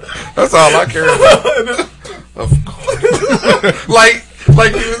 That's all I care about. Of course, like he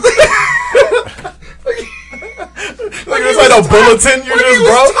was like it's like a bulletin. You just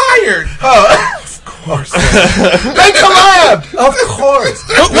broke. Tired. Of course. They collabed. Of course.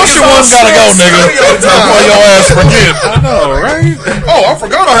 What's your one gotta go, nigga? Before your ass forget. I know, right? Oh, I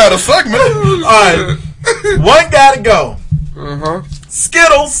forgot I had a segment. All right. One gotta go. Uh-huh.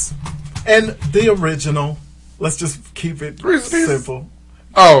 Skittles and the original. Let's just keep it simple.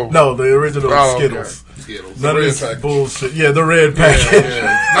 Oh. No, the original Skittles. Okay. Skittles. None of this bullshit. Yeah, the red package.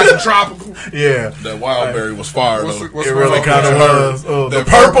 Nice and tropical. Yeah. That Wildberry was fire, though. It really kind of was. The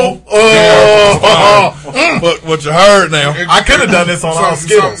purple. Oh. What you heard now. I could have done this on all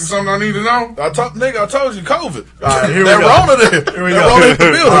Skittles. Something I need to know? I told you COVID. All right, here we that go. Rona there. Here we that go. Rona hit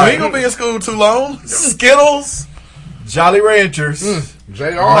the building. Right. He ain't going to be in school too long. Skittles, Jolly Ranchers,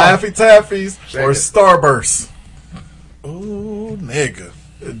 JR. Laffy Taffies, or Starburst. Ooh, nigga.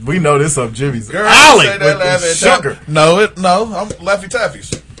 We know this up Jimmy's alley with sugar. No, I'm Laffy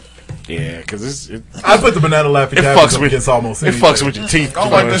Taffies. Yeah, because I put the banana Laffy Taffies up against almost anything. It fucks with your teeth. I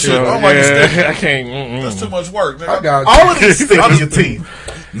don't like this shit. I don't like this stick. I can't. That's too much work, nigga. All of these stick in your teeth.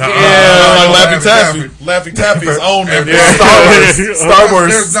 No, I like Laffy Taffy's on there.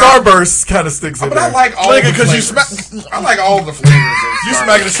 Starburst kind of sticks in But there. I like all Nigga, the because you flavors. I like all the flavors. You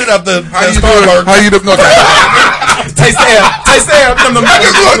smacking the shit out the Starburst. How you do? No, taste the air. Taste the air.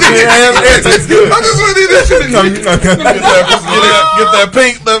 It tastes good. I just want to do this shit. Get that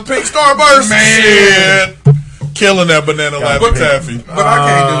pink Starburst. Man. Killing that banana Laffy Taffy. But I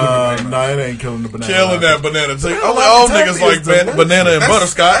can't do it. No, it ain't killing the banana. Killing that banana. Only old niggas like banana and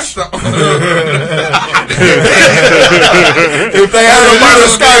butterscotch. If they had a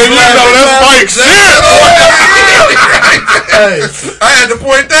butterscotch, you know that's Mike's shit. I had to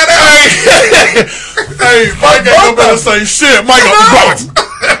point that out. Hey, Mike ain't gonna say shit. Mike gonna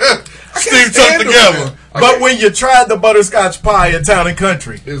Steve tucked together. But when you tried the butterscotch pie in Town and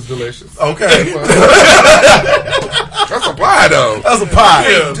Country, it's delicious. Okay. That's a pie, though. That's a pie.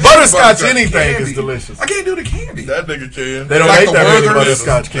 Yeah. Butterscotch anything is delicious. I can't do the candy. That nigga can. They don't like make that many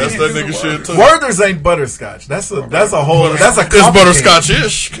butterscotch candy. That's that nigga shit too. Werther's ain't butterscotch. That's a whole. That's a. It's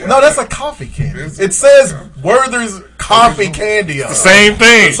butterscotch-ish. No, that's a coffee candy. It says Werther's coffee candy on it. The same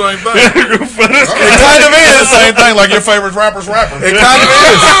thing. The same thing. It kind of is the same thing. Like your favorite rapper's rapper. It kind of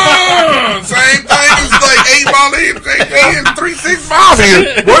is. Same thing. It's like 8 ball in, 3-6 balls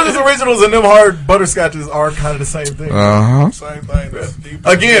in. Werther's originals and them hard butterscotches are kind of the same thing. Same thing.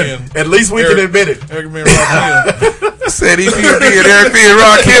 Again, at least we can admit it. Eric B. and Rakim. Said EPMD and Eric B. and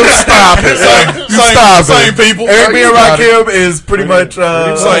Rakim. Stop it. Stop Same people. Eric B. and Rakim is pretty much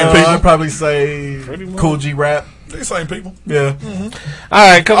same people. I'd probably say Cool G Rap. They same people. Yeah.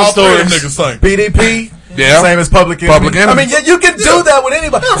 All right, couple All three of stories. them niggas same. BDP. Yeah. Same as Public Enemy. I mean, you can do that with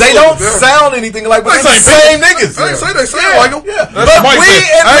anybody. They don't sound anything like, but they're the same niggas. I didn't say they sound like them. Yeah. But we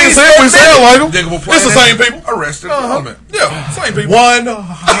I ain't say we sound like them. It's the same people. Arrested Development. Yeah, same people.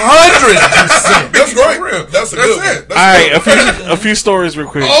 100%. That's great. That's a good one. All right, a few stories real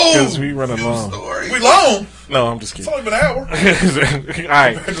quick because we running long. We long. No, I'm just It's kidding. only been an hour. All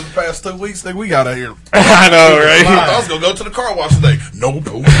right. Compared to the past 2 weeks that we got out here. I know, right? I was gonna go to the car wash today. Nope.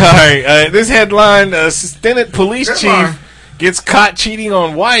 All right, this headline: Suspended police chief gets caught cheating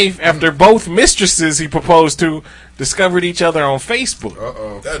on wife after both mistresses he proposed to discovered each other on Facebook.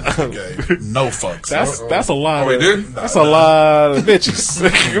 That nigga gave no fucks. That's a lot. Oh, he did? That's a lot of bitches.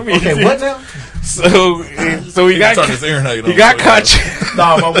 Okay, what now? So he got turn his ear he got caught.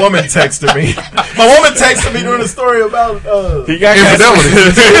 Nah, my woman texted me. My woman texted me during the story about he got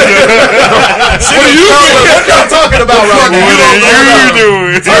infidelity. What y'all talking about right now? What are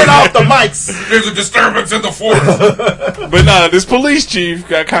you doing? Turn off the mics. There's a disturbance in the forest. But nah, this police chief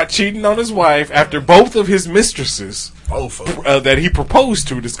got caught cheating on his wife after both of his mistresses that he proposed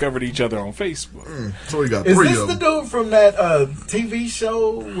to discovered each other on Facebook. So he got Is 3 this of the them. dude from that TV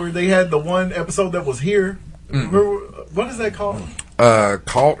show where they had the one episode that was here? What is that called?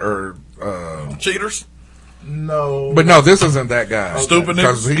 Cult or Cheaters? No. But no, this isn't that guy. Stupid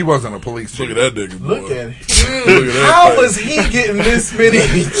because he wasn't a police chief. Look at that nigga. Look boy. at him. Look at that How face. was he getting this many?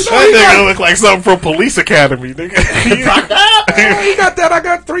 That nigga look like something from Police Academy, nigga. He got that. I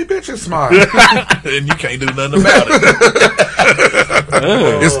got 3 bitches smile. And you can't do nothing about it.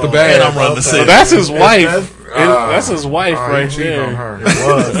 It's the bad. And I'm running the So city. that's his wife. That's his wife right cheating there. on her.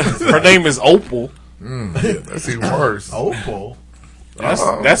 Her name is Opal. That's even worse. Opal.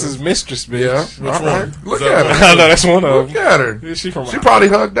 That's his mistress, bitch. Yeah. All right. Look Is at that her. I know that's one of Look them. at her. She from She probably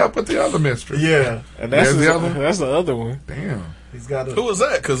hugged up with the other mistress. Yeah. and that's There's his, the other one? that's the other one. Damn. He's got a. Who is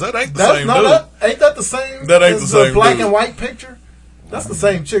that? Because that ain't the That's same no, dude. that ain't that the same. That ain't as the same black dude. and white picture. That's the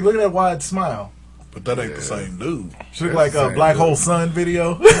same chick. Look at that wide smile. But that ain't the same dude. She look like a same Black dude. Hole Sun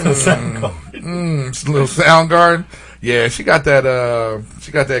video. It's a little sound garden. Yeah, she got that.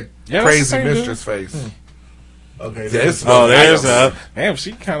 She got that Yeah, that's the crazy same dude. mistress face. Okay. Yeah, it's There's damn.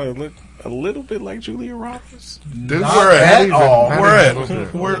 She kind of looked a little bit like Julia Roberts. Dude, Not where at at? all. Where at?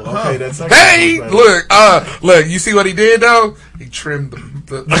 Where? Okay, that's Hey, look! You see what he did though? He trimmed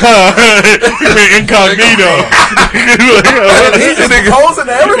the Incognito. He's just posing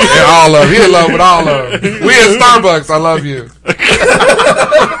to everybody. Yeah, all of them. He in love with all of them. We at Starbucks. I love you.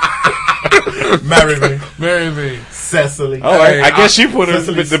 Marry me, Marry me. Cecily. Oh, I guess she put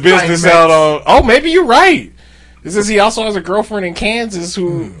Cecily the business Steinmetz. out on. Oh, maybe you're right. It says he also has a girlfriend in Kansas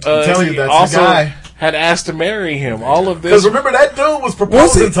who telling you, he that's the also guy. had asked to marry him. All of Because this. remember that dude was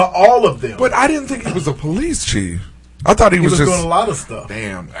proposing he? to all of them. But I didn't think he was a police chief. I thought he he was was just. doing a lot of stuff.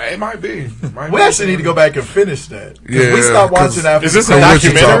 Damn, it might be. We actually need to go back and finish that. 'Cause Yeah, we stopped 'cause- watching after. Is this the a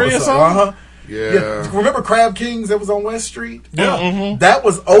Wichita documentary or episode. something? Uh-huh. Yeah. Remember Crab Kings that was on West Street? Yeah. That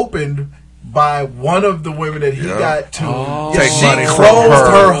was opened by one of the women that he Yeah. got to. Take she money from closed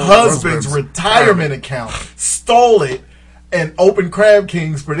her her husband's husband's retirement account, stole it, and opened Crab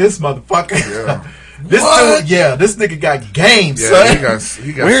Kings for this motherfucker. Yeah. This dude, this nigga got game, Yeah, son.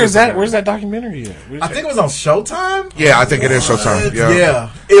 he got. Where is that? super- Where's that documentary at? I think it was on Showtime. Yeah, I think it is Showtime. Yeah.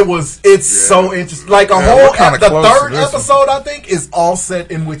 It was. It's so interesting. Like a Yeah, whole. we're kinda The close to third this one. episode, I think, is all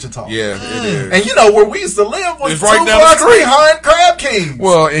set in Wichita. Yeah, it is. And you know where we used to live was It's 2 right down the blocks street. behind Crab King.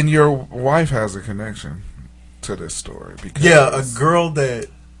 Well, and your wife has a connection to this story because A girl that.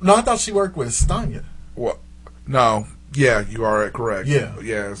 No, I thought she worked with Stanya. Well, no, yeah, you are correct.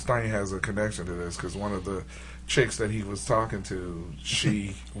 Yeah. Stein has a connection to this because one of the chicks that he was talking to,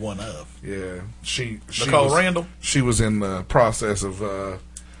 she, One of. she Nicole was, Randall? She was in the process of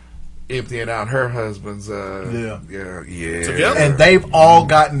emptying out her husband's. Together? And they've all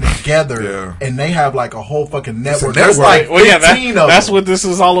gotten together, Yeah. and they have like a whole fucking network. network. There's like 15 of that's them. what this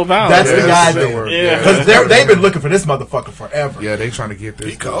is all about. That's Yeah, the guy it's a there. network. Yeah. Because they've been looking for this motherfucker forever. Yeah, they trying to get this.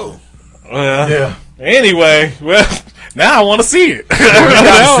 He cold. Yeah. Anyway, well, now I want to see it.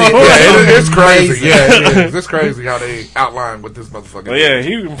 It's crazy. Yeah, it is. It's crazy how they outline what this motherfucker. But yeah,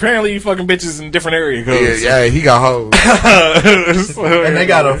 he apparently fucking bitches in different area codes. Yeah, he got hoes. And they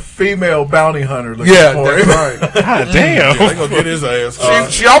got a female bounty hunter looking Yeah, for that's him. right. God damn. They gonna get his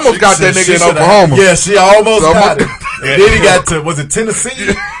ass. She almost got that nigga in Oklahoma. Yeah, she almost So got much- it. And then he got to, was it Tennessee?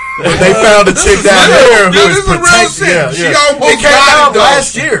 They found a chick down there who Yeah, was this is real protected. shit. Yeah, She yeah. almost It came got out it, though.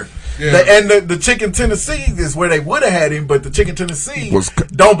 last year. Yeah. And the chick in Tennessee is where they would have had him, but the chick in Tennessee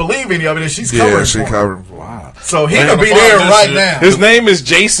don't believe any of it, and she's covering Yeah, she for him. covering for him. So he Man, could be the fuck there this right shit. now. His name is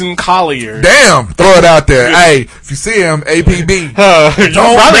Jason Collier. Damn, throw it out there. Hey, if you see him, APB. You probably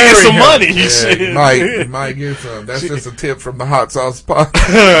get marry some him. money. Yeah, Shit. you might get some. That's just a tip from the hot sauce pot.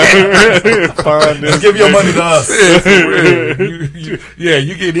 Find this Just give your money to us. Yeah, for real.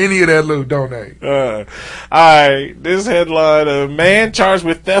 You get any of that loot, donate. all right, this headline: a man charged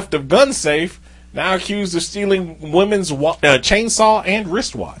with theft of gun safe now accused of stealing women's chainsaw and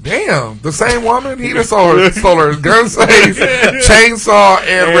wristwatch. Damn, the same woman. He just stole her gun safe, chainsaw,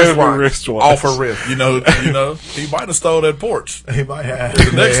 and wristwatch off her wrist. You know, he might have stole that porch. He might have.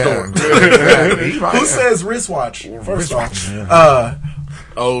 The next door. Exactly. He might Who have. says wristwatch? First off,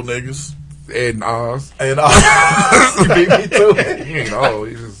 Old niggas. And Oz. and you beat me too. He ain't old.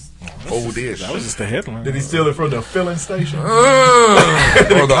 He's just old old dish. That was just the headline. Did he steal it from the filling station? Or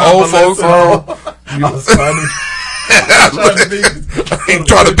the old folks home. He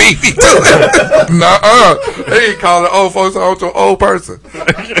trying to beat me too. Nuh-uh. They ain't calling the old folks home to an old person.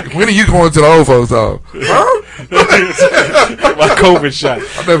 When are you going to the old folks home? Huh? My COVID shot.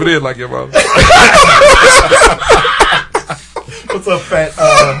 I never did like your mother. What's up, fat?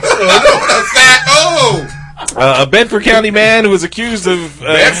 A Bedford County man who was accused of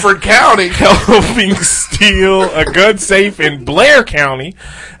Bedford County helping steal a gun safe in Blair County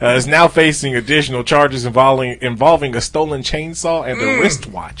is now facing additional charges involving a stolen chainsaw and a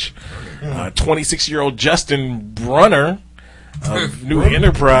wristwatch. 26-year-old Justin Brunner of New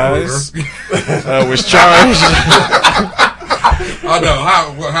Enterprise was charged. I know.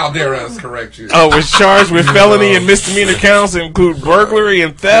 How dare us correct you? Was charged with felony and misdemeanor counts that include burglary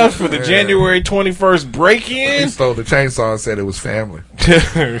and theft for the January 21st break-in. He stole the chainsaw and said it was family.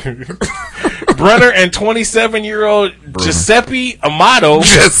 Brunner and 27-year-old Giuseppe Amato.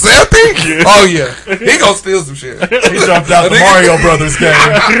 Giuseppe? Oh, yeah. He gonna steal some shit. He jumped out the Mario Brothers game.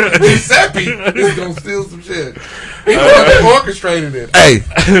 Giuseppe is gonna steal some shit. He orchestrated it. Hey,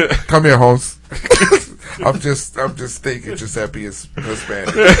 come here, Holmes. I'm just thinking Giuseppe is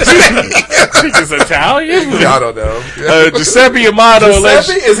Hispanic. He's Italian? I don't know. Giuseppe Amato.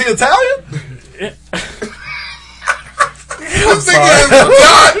 Giuseppe? Is he Italian? This nigga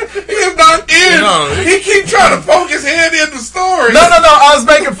is not in. No. He keep trying to poke his head in the story. No. I was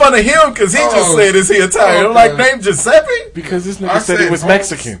making fun of him because he just said, is he Italian? I'm like, name Giuseppe? Because this nigga said he was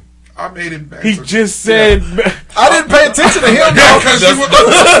Mexican. I made him back. He just said. I didn't pay attention to him.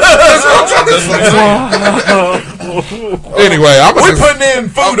 Anyway, we're putting in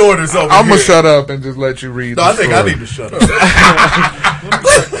food orders over I'm here. gonna shut up and just let you read. No, I think I need to shut up.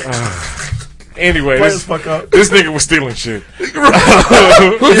 Anyway, this nigga was stealing shit. This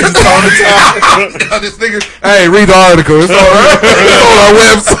nigga, hey, read the article. It's on our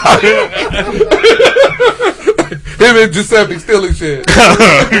website. Him and Giuseppe stealing shit.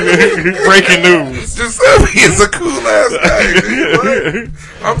 Breaking news. Giuseppe is a cool ass guy.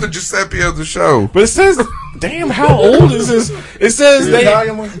 I'm the Giuseppe of the show. But it says, damn, how old is this? It says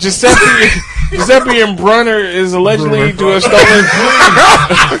Giuseppe and Brunner is allegedly to have stolen.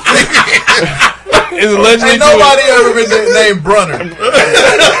 Is allegedly Ain't nobody ever been named Brunner.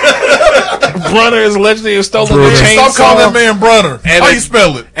 Brunner is allegedly to have stolen the chainsaw. Stop calling that man Brunner. How you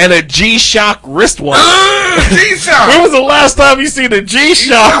spell it? And a G-Shock wristwatch. G-Shock. When was the last time you seen a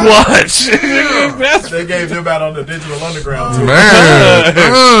G-Shock watch? They gave him out on the Digital Underground too.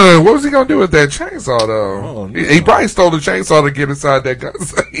 Man, what was he gonna do with that chainsaw though? He probably stole the chainsaw to get inside that gun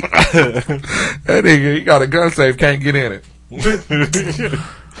safe. That nigga, he got a gun safe, can't get in it.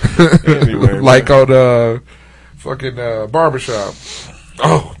 Anyway, like on fucking barbershop.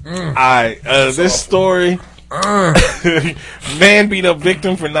 Oh, this story. Man beat up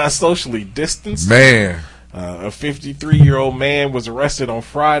victim for not socially distanced. Man. A 53-year-old man was arrested on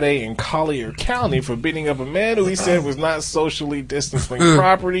Friday in Collier County for beating up a man who he said was not socially distanced from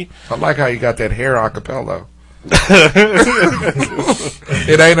property. I like how you got that hair acapella.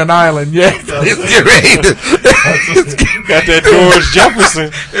 It ain't an island yet. Got that George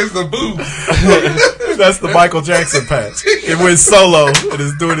Jefferson. It's the boo. That's the Michael Jackson patch. It went solo and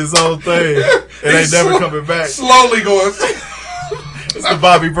is doing his own thing. It ain't never coming back. Slowly going. It's the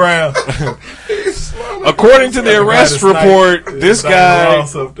Bobby Brown. According to the arrest report, this guy,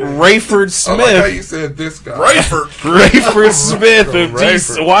 Rayford Smith. I like how you said this guy. Rayford Smith of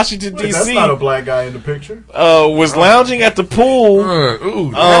Washington, D.C. That's not a black guy in the picture. Was lounging at the pool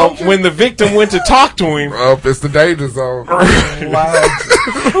when the victim went to talk to him. It's the danger zone.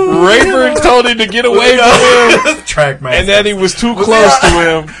 Rayford told him to get away from him. Trackmaster. And that he was too close to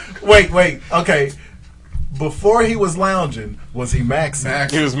him. Wait. Okay. Before he was lounging, was he maxing?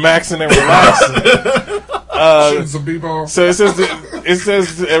 He was maxing and relaxing. Shooting some b-ball. So it says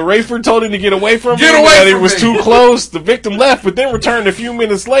Rayford told him to get away from him. That he was too close. The victim left, but then returned a few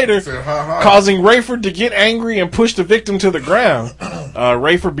minutes later, causing Rayford to get angry and push the victim to the ground.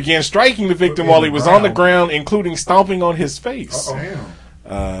 Rayford began striking the victim while he was on the ground, including stomping on his face.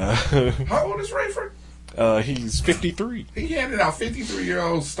 How old is Rayford? He's 53. He handed out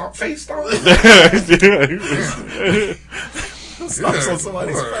 53-year-old face stomp. Stomps on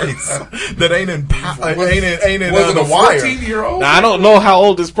somebody's face that ain't in the wire. 14-year-old? Now, I don't know how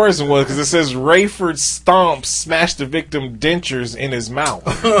old this person was because it says Rayford stomp smashed the victim dentures in his mouth.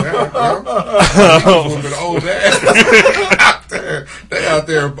 Old ass. They out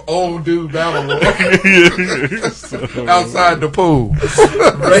there, old dude battle outside the pool.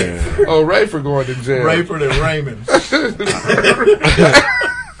 Rayford going to jail. Rayford and Raymond.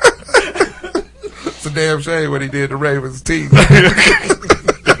 a damn shame what he did to Raven's teeth.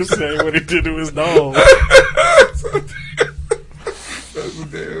 That's what he did to his dog. That's a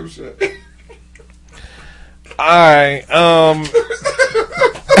damn shame. Alright,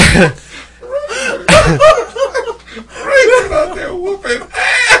 Raven out there whooping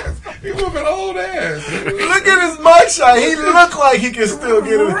ass. He whooping old ass. Look at his mugshot. He look like he can still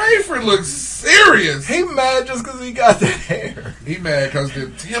get it. Rayford looks serious. He mad just because he got that hair. He mad because the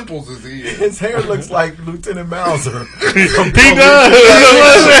temples is in. His hair looks like Lieutenant Mauser. he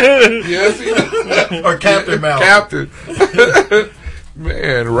does. Yes, he does. Or Captain Mauser. Captain.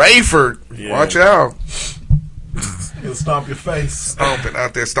 Man, Rayford. Yeah. Watch out. He'll stomp your face. Stomping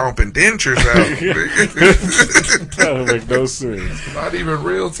out there, stomping dentures out. That don't make no sense. Not even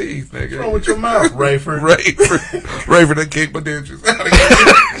real teeth, nigga. What's wrong with your mouth, Rayford? Rayford done kicked my dentures out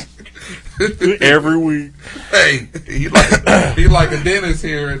again. Every week. Hey, he like a dentist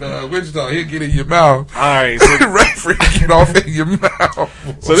here in Wichita. He'll get in your mouth. All right, so Rayford get off in your mouth.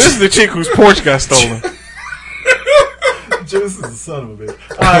 So this is the chick whose porch got stolen. Juice is a son of a bitch.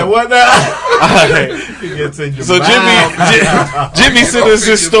 All right, what now? Right. He gets in your So mouth. Jimmy sent us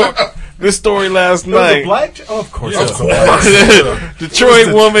this story last night. Of course.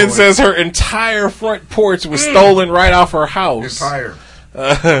 Detroit woman says her entire front porch was stolen right off her house. Entire.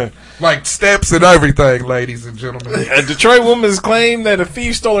 Like steps and everything, ladies and gentlemen. A Detroit woman has claimed that a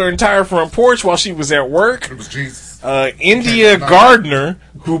thief stole her entire front porch while she was at work. It was Jesus. India Gardner,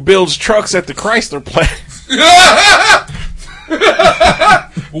 who builds trucks at the Chrysler plant.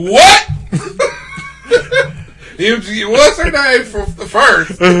 What? What's her name for the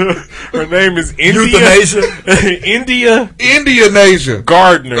first? Her name is Euthanasia. Indianasia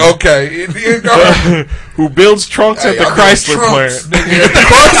Gardner. Okay, India Gardner. Who builds trunks at the Chrysler plant. Nigga, at the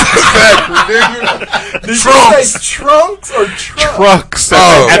Chrysler factory, nigga. Did you say trunks or trucks? Trucks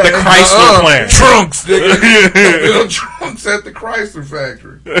at the Chrysler plant. Trunks, nigga. Build trunks at the Chrysler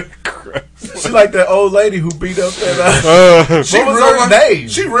factory. She like that old lady who beat up that. She what was real her life, name?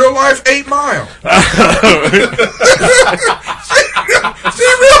 She real life 8 Mile. she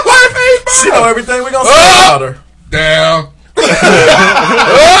real life 8 Mile. She know everything we gonna say about her. Down.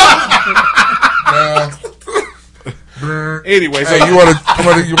 Anyway, so hey, you want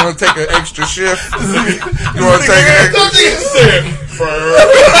to take an extra shift? You want to take an extra shift?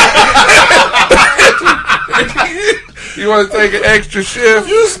 You want to take an extra shift?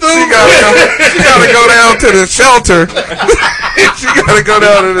 You stupid. She gotta go down to the shelter. She gotta go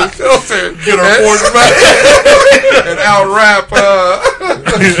down to the shelter. Get her porch back and out rap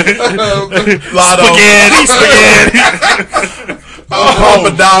spaghetti.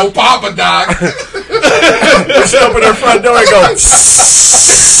 Papa Doc. Papa Doc. She open her front door and go.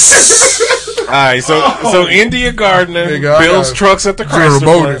 Alright, so India Gardner builds trucks at the Chrysler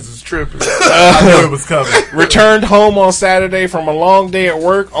plant. Is tripping. I knew it was coming. Returned home on Saturday from a long day at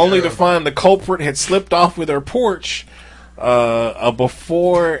work, only to find the culprit had slipped off with her porch. A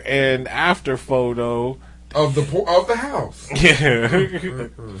before and after photo of the house. Yeah.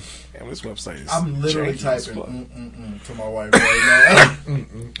 Damn, this website is. I'm literally typing to my wife right now.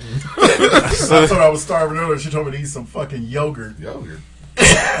 I thought I was starving earlier. She told me to eat some fucking yogurt.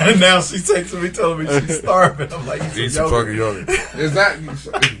 And now she's texting me telling me she's starving. I'm like, eat some fucking yogurt. Is that?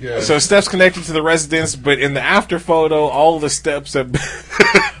 Yeah. So steps connected to the residence, but in the after photo, all the steps have been,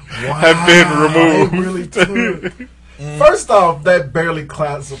 have been removed. It really took. First off, that barely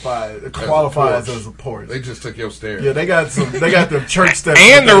qualifies as a porch. They just took your stairs. Yeah, they got the church steps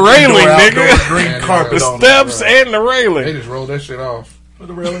and the railing, nigga. Green carpet, the steps and the railing. They just rolled that shit off. But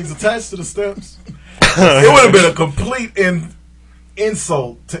the railings attached to the steps. It would have been a complete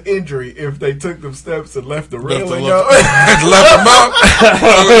insult to injury if they took them steps and left the railing up. Left them up.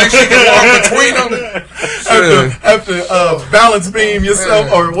 She can walk between them. Have to balance beam yourself,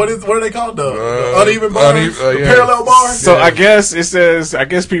 or what are they called? The uneven bars, parallel bars. So I guess it says. I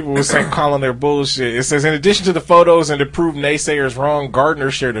guess people were calling their bullshit. It says in addition to the photos and to prove naysayers wrong,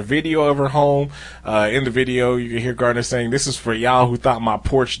 Gardner shared a video of her home. In the video, you can hear Gardner saying, "This is for y'all who thought my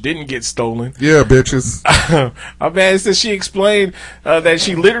porch didn't get stolen." Yeah, bitches. My man, it says she explained that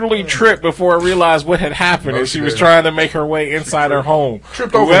she literally tripped before I realized what had happened, and she was trying to make her way inside her home.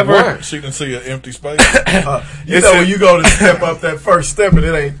 Tripped over what? She can see an empty space. You know when you go to step up that first step and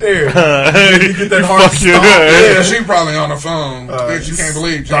it ain't there, you get that hard stomp. Yeah, she probably on the phone. She can't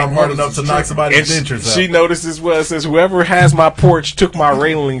believe I'm hard enough to knock somebody's dentures out. She notices it says, "Whoever has my porch took my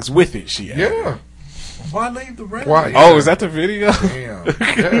railings with it." She added. Yeah. Why leave the railings? Why? Oh, is that the video? Damn.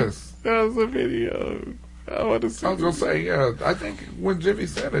 Yes. That was the video. I want to see. I was gonna say, yeah. I think when Jimmy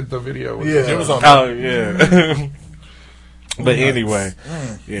said it, the video was. Yeah. It was on. Oh yeah. But anyway,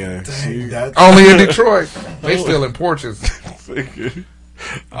 yeah. Only in Detroit. They still in porches.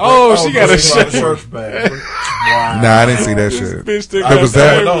 Oh, she got a shirt bag. Wow. Nah, I didn't see that shit. There was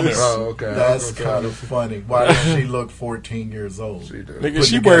that. Oh, okay. That's kind of funny. Why does she look 14 years old? Nigga,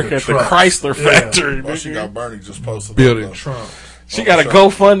 she work at the Chrysler factory. Oh, she got Bernie just posted building Trump. She got a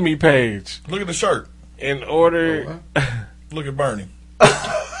GoFundMe page. Look at the shirt. In order, look at Bernie.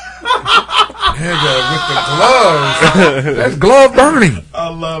 Nigga with the gloves. That's glove Bernie. I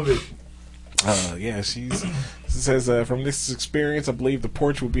love it. Yeah, she says from this experience, I believe the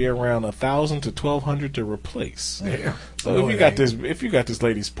porch will be around $1,000 to $1,200 to replace. Yeah. So if you got this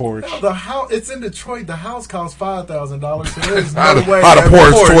lady's porch, the house, it's in Detroit. The house costs $5,000. So there's no way how the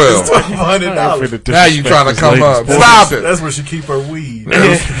porch $1,200. Now you trying to come up? Stop it. That's where she keep her weed.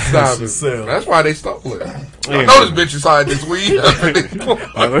 Stop it. That's why they stole it. I know this bitch inside this weed.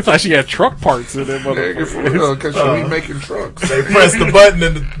 It looks like she had truck parts in it, motherfucker. Because she be making trucks. They press the button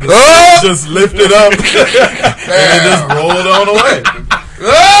and the just lift it up and just roll it on away.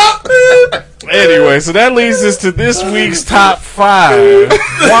 Anyway, so that leads us to this week's top 5.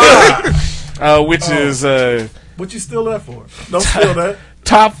 Why? Which is what you steal that for? Don't steal that.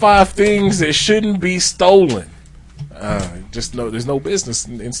 Top 5 things that shouldn't be stolen. Just know there's no business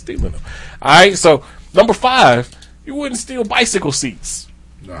in stealing them. All right, so number 5, you wouldn't steal bicycle seats.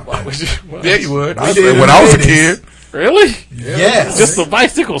 No. Why would you? Yeah, you would. When I was a kid. Really? Yes. Just the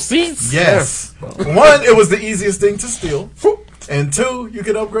bicycle seats? Yes. 1, it was the easiest thing to steal. And 2, you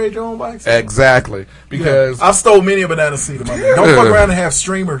could upgrade your own bike. Exactly. Because I've stole many a banana seat in my day. Don't fuck around and have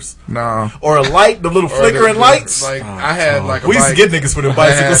streamers. No. Or a light, the little flickering lights. Like I had like a we used to bike. get niggas for the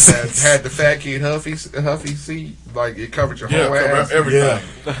bicycle seats. Had the fat kid Huffy seat. Like it covered your whole ass. Everything.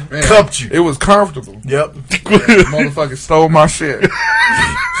 Man, cupped you. It was comfortable. Yep. Motherfucker stole my shit.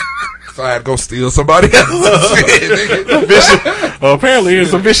 So I had to go steal somebody else's shit. Apparently,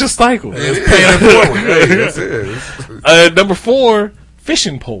 it's a vicious cycle. It's paying it forward. Number 4,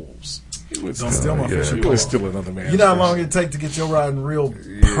 fishing poles. Don't steal my fishing You pole. would steal another man's. You know how long it take to get your riding real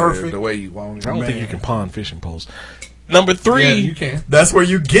perfect? The way you want it. I don't think you can pawn fishing poles. Number 3, Yeah, you can. That's where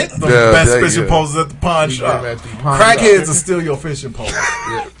you get the best fishing poles at the pawn shop. Crackheads will steal your fishing poles.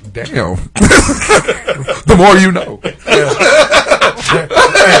 Yeah, damn. The more you know.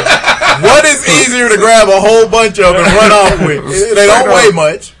 What is easier to grab a whole bunch of and run off with? They don't weigh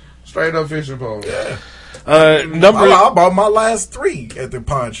much. Straight up fishing pole. Yeah. I bought my last 3 at the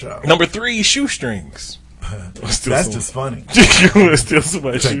pawn shop. Number 3, shoestrings. That's just funny. You want to steal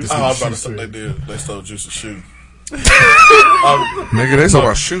somebody's shoes? I was about to say they stole Juice's shoe. Nigga, they talking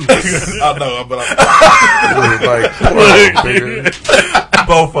about shoes. I know, but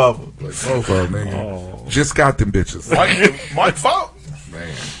both of them. Both of them, nigga. Just got them bitches. Mike fault.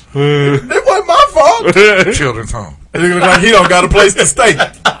 Man. It wasn't my fault. Children's home. It look like he don't got a place to stay.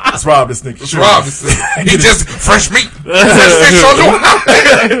 Let's rob this nigga. Let's rob this nigga. He just fresh meat. Fresh fish on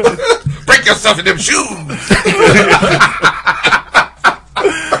the break yourself in them shoes.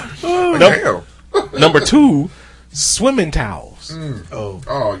 Number 2, swimming towels.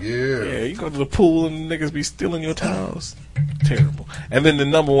 Oh yeah. Yeah, you go to the pool and niggas be stealing your towels. Terrible. And then the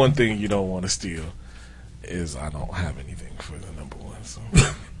number 1 thing you don't want to steal is I don't have anything for the number 1. So.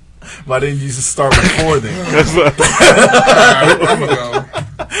 Why didn't you just start with 4 then?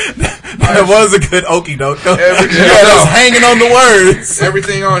 That was a good okie doke. You had us hanging on the words.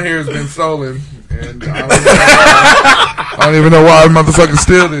 Everything on here has been stolen. And I don't even know why motherfuckers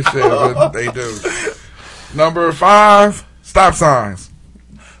steal this shit, but they do. Number 5, stop signs.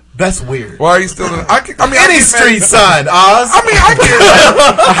 That's weird. Why are you stealing? Any street sign, Oz.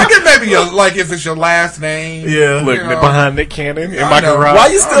 I get maybe like if it's your last name. Yeah. Look, behind Nick Cannon in my garage. Why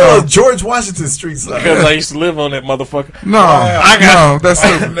you still a George Washington street sign? Because I used to live on that motherfucker. No, that's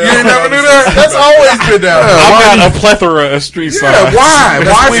stupid. You ain't never knew that. That's always been down. I've got a plethora of street signs. Yeah, why?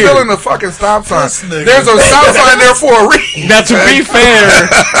 Why stealing the fucking stop sign? There's a stop sign there for a reason. Now, to be fair,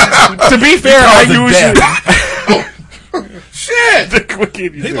 I usually. Shit! He's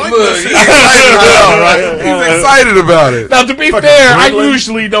excited about it. Now, to be fair, I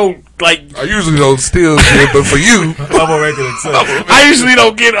usually don't steal shit, but for you, I usually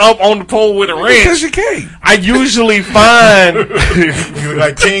don't get up on the pole with a wrench. Because you can't. I usually find you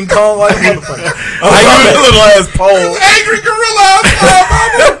like King Kong, like a motherfucker. little ass pole. Angry gorilla.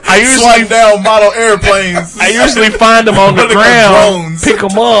 I usually down model airplanes. I usually find them on the ground, pick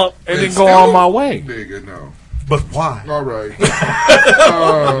them up, and then go on my way. Nigga, no. But why? All right.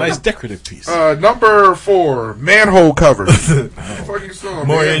 Nice decorative piece. Number 4, manhole covers.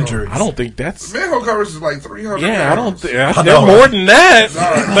 More injuries. I don't think that's. Manhole covers is like 300. Yeah, I don't. pounds. They're more than that.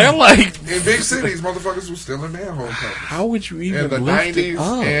 Nah. They're like in big cities, motherfuckers were still in manhole covers. How would you even in the lift it 90s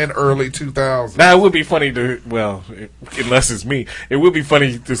up? and early 2000s? Now it would be funny to unless it's me, it would be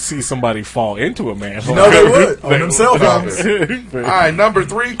funny to see somebody fall into a manhole. No, they would on them cell phones. All right, number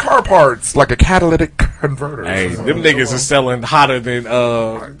 3, car parts like a catalytic converter. Hey, them niggas is selling hotter than Like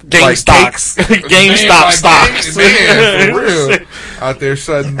GameStop like stocks. Man, for real. Out there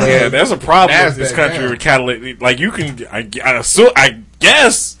shutting. Yeah, there's a problem with this NASDAQ country down. with catalytic. Like you can, I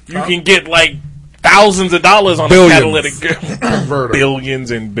guess you can get like thousands of dollars on Billions. a catalytic Converter. billions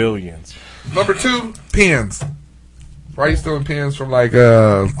and billions. Number 2, pens. Why are you stealing pens from like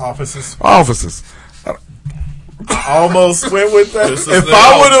Offices. I almost went with that. This is If the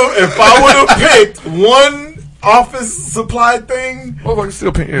I would have picked one office supply thing,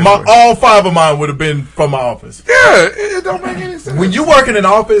 still pens. all 5 of mine would have been from my office. Yeah, it don't make any sense. When you work in an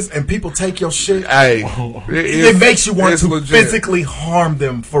office and people take your shit, Hey, it makes you want it's to legit. physically harm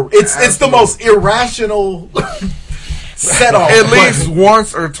them. It's the most irrational set off. At least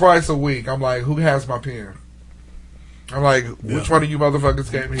once or twice a week, I'm like, who has my pen? I'm like, which one of you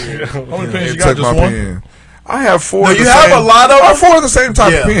motherfuckers came here? How many pens and you got? took Just my one? pen? I have 4. No, of the you have same- a lot of I have them? 4 of the same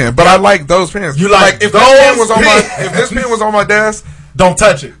type Yeah. of pen, but I like those pens. You like if those this pen was on my pens? if this pen was on my desk, don't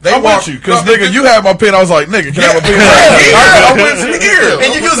touch it. They want you, because nigga, you have my pen. I was like, nigga, can I have a pen? I went here.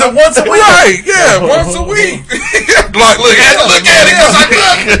 And you use it once a week. Right, yeah, once a week. Like, look at it, because I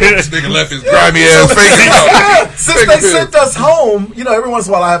could. This nigga left his grimy ass face out. Since they sent us home, every once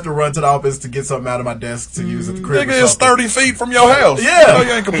in a while I have to run to the office to get something out of my desk to use at the crib. Nigga is 30 feet from your house. Yeah.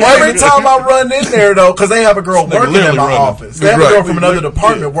 You ain't complaining. Every time I run in there, though, because they have a girl This nigga working in literally my running. office. They have a Right. girl from another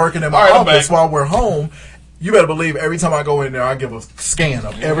department working in my All right, I'm office back. while we're home. You better believe every time I go in there, I give a scan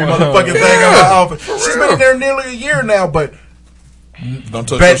of every motherfucking thing in my office. She's been in there nearly a year now, but Don't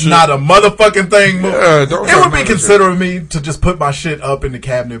touch your bet shit. not a motherfucking thing moved. Yeah, don't It touch would be my considerate of me to just put my shit up in the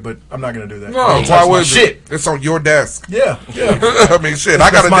cabinet, but I'm not going to do that. No, Don't touch why my would shit? It's on your desk. Yeah. I mean, shit.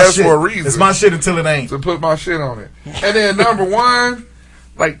 I got It's a my desk shit. for a reason. It's my shit until it ain't. To put my shit on it. And then number 1,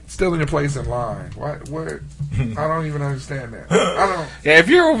 like stealing your place in line. What? I don't even understand that. I don't. Yeah, if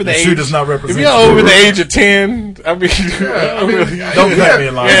you're over the shoe age, does not represent if you're you. over the age of 10, I mean, Don't cut me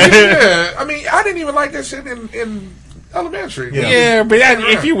in line. Yeah, I mean, I didn't even like that shit in elementary. Yeah, but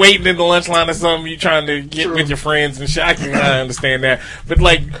if you waiting in the lunch line or something, you trying to get with your friends and shit, I can understand that. But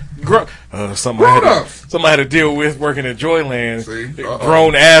like, something I had to deal with working at Joyland.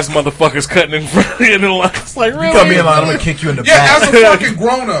 Grown ass motherfuckers cutting in front of the line. It's like, really? You cut me in line, I'm gonna kick you in the Yeah, back. as a fucking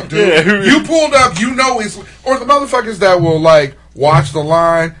grown up, dude. Yeah. You pulled up, it's or the motherfuckers that will like watch the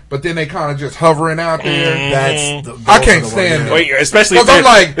line, but then they kind of just hovering out there. I can't stand it. Wait, especially if, I'm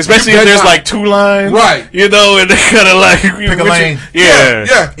like, if there's like 2 lines, right? You know, and they kind of like pick a lane.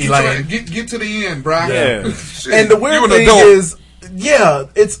 Yeah. Elaine. Get to the end, bro. Yeah. Shit. And the weird thing is,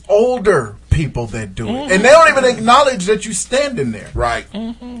 it's older people that do it, and they don't even acknowledge that you standing there. Right.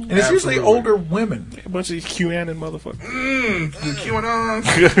 And it's usually older women. A bunch of these QAnon motherfuckers. The QAnon.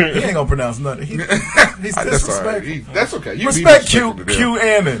 He ain't gonna pronounce nothing. He's That's all right. disrespectful. That's okay. You Respect can be disrespected to them.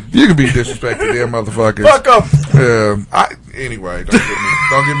 QAnon. You can be disrespected, there, motherfuckers. Fuck up. Anyway,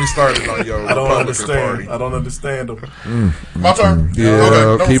 don't get me started on your I don't Republican understand. Party. I don't understand them. My turn. Yeah,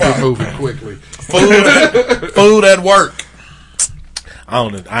 Okay, keep number it 5. moving quickly. Food at work. I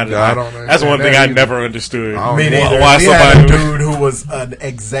don't. understand That's one thing that I either. never understood. Me neither. Why We had a somebody? dude who was an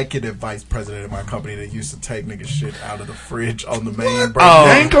executive vice president of my company that used to take niggas shit out of the fridge on the main break.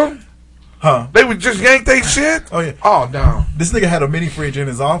 Yank 'em? Huh? They would just yank they shit? Oh yeah. Oh no. This nigga had a mini fridge in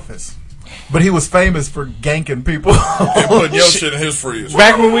his office, but he was famous for ganking people. And putting your shit in his fridge.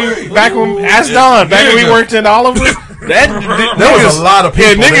 Back when ask Don, back when we worked in Oliver, there was a lot of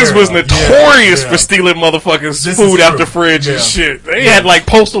people. Yeah, niggas there, was though. notorious Yeah. for stealing motherfuckers' This food is out the true. fridge and Yeah. shit. They had like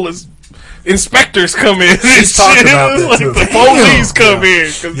postal inspectors come in. He's talked about that, like too. the police Damn. come in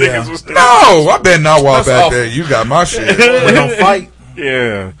because Yeah. niggas was stealing. No, I better not walk That's back awful. there. You got my shit. They don't fight.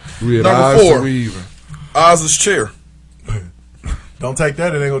 Yeah. We had Number eyes 4. to weaving. Oz's chair. Don't take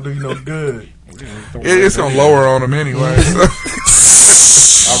that. It ain't gonna do you no good. It's gonna lower on them anyway.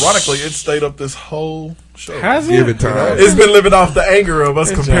 Ironically, it stayed up this whole show. Has Give it? it time. It's been living off the anger of us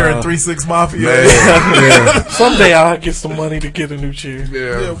Good comparing job. 3-6 Mafia. Man, yeah. Someday I'll get some money to get a new chair.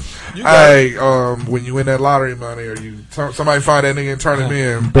 Yeah. You got Hey, when you win that lottery money, or you somebody find that nigga and turn him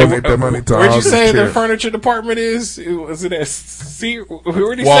in, donate that money to Where'd you Oz's say chair. the furniture department is? Was it at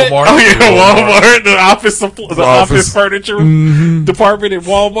where did he Walmart. say? Oh yeah, Walmart. The office Office. office furniture department at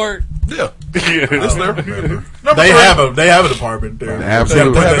Walmart. Yeah, it's there. They have a department there.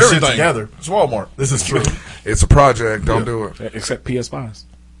 Absolutely. They put that shit Everything. together. It's Walmart. This is true. It's a project. Don't do it. Except PS5s.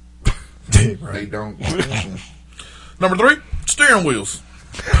 They don't. Number 3, steering wheels.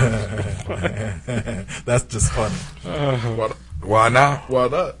 That's just funny. Why not? Why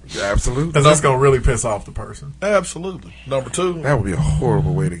not? Absolutely. Because that's going to really piss off the person. Absolutely. Number 2. That would be a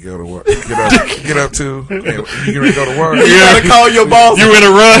horrible way to go to work. Get up to. You ready to go to work? You gotta call your boss. You in a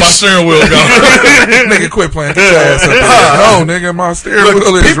rush? My steering wheel gone. Nigga, quit playing your ass up there. No, nigga, my steering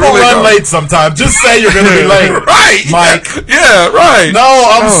wheel is People really run gone. late sometimes. Just say you're going to be late. Right. Mike. Yeah, right. No,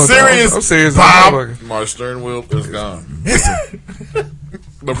 I'm serious. I'm serious. Bob. My steering wheel is gone.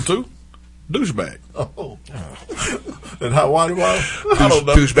 Number 2, douchebag. Oh. And how, why? I don't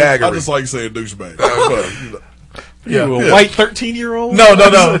know. Douchebaggery. I just like saying douchebag. Yeah. You a white 13-year-old? No.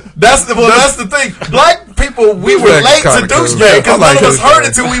 That's the thing. Black people, we relate to douchebag because none of us heard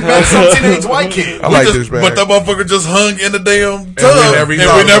it till we met some teenage white kid. I like douchebag. But that motherfucker just hung in the damn tub, and we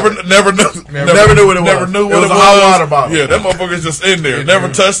never knew what it was. Never knew what it was. A hot water bottle. Yeah, that motherfucker's just in there, never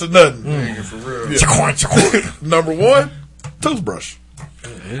touched it, nothing. For real. Yeah. Number 1, toothbrush.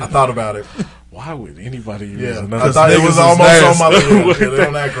 I thought about it. Why would anybody use Yeah, another? I thought it was almost on my list. Yeah, they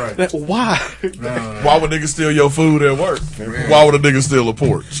don't act right. Why? Why would niggas steal your food at work? Why would a nigga steal a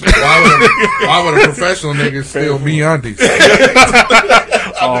porch? Why would a professional nigga steal me undies?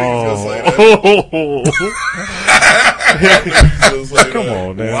 Come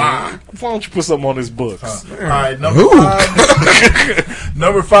on, man. Why don't you put something on his books? All right, number 5.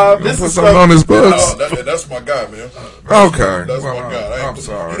 Number 5. This Put is something on his books. That's my guy, man. Okay. That's Well, my guy. I'm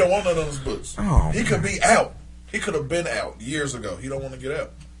sorry. He don't want none on his books. Oh, he could be out. He could have been out years ago. He don't want to get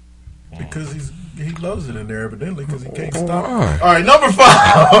out. Because he loves it in there evidently because he can't stop. Why? All right, number 5.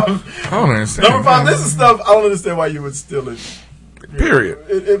 I don't understand. Number 5. This is stuff I don't understand why you would steal it. Period.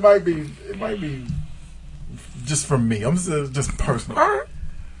 It might be just from me. I'm just personal. All right.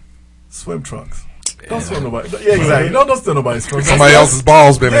 Swim trunks. Don't steal nobody. Yeah, exactly. Don't steal nobody's swim trunks. Somebody else's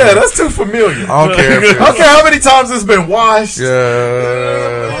balls been in Yeah, there. that's too familiar. I don't care. I don't care how many times it's been washed.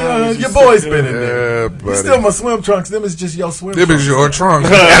 Yeah. Your boy's been in there. Yeah, You buddy. steal my swim trunks. Them is just your swim Them trunks. is your trunk.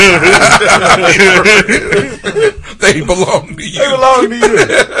 They belong to you. They belong to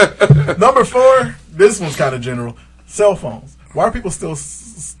you. Number 4. This one's kind of general. Cell phones. Why are people still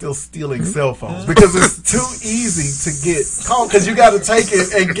stealing cell phones? Because it's too easy to get caught. Because you got to take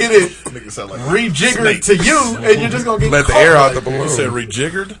it and get it rejiggered to you, and you're just gonna get Let the caught. air out the balloon. You said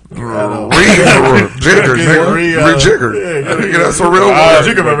rejiggered? Rejiggered, nigga. Rejiggered. Nigga, that's a real word.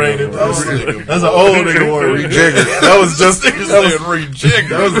 Rejigerated. That's an old nigga word. Rejiggered. That was just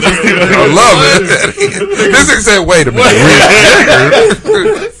rejiggered. I love it. This nigga said, wait a minute.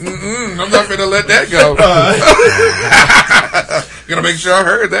 Rejiggered? I'm not gonna let that go. Gonna make sure I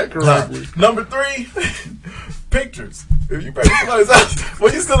heard that correctly. Number 3, pictures. If you bring somebody's house,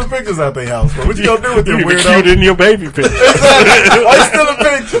 what you stealing pictures out their house for? What you gonna do with your You weirdo? cute in your baby picture. Exactly. Why you stealing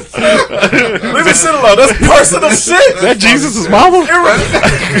pictures? Leave this shit alone. That's personal shit. That Jesus' mama?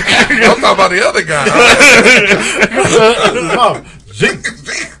 I'm talking about the other guy. Mom,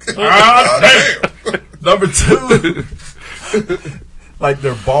 damn. Number 2. Like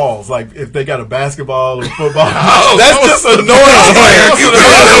their balls, like if they got a basketball or football, that's just annoying. I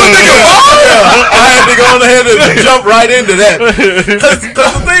had to go on ahead and jump right into that because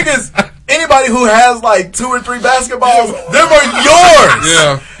the thing is, anybody who has like 2 or 3 basketballs, them are yours.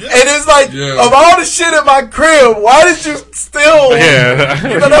 Yeah. And it's like, of all the shit in my crib, why did you steal? Yeah.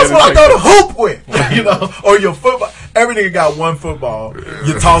 You know, that's what I go to hoop with. You know, or your football. Every nigga got one football.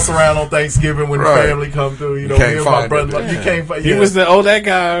 You toss around on Thanksgiving when the family come through. You know, me and my brother, you can't find. He was that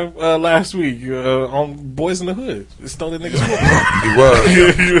guy last week on Boys in the Hood. Stole that nigga's football. He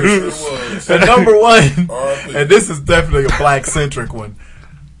was. And number 1, and this is definitely a black centric one.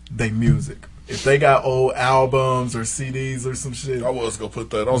 They music. If they got old albums or CDs or some shit, I was gonna put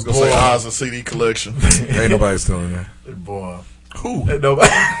that. I was gonna say Oz and CD collection. Ain't nobody stealing that. Boy, who? Ain't nobody.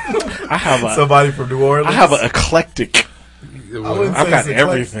 I have somebody from New Orleans. I have an eclectic. I've got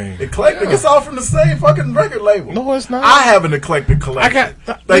everything. Eclectic. It's all from the same fucking record label. No, it's not. I have an eclectic collection. I got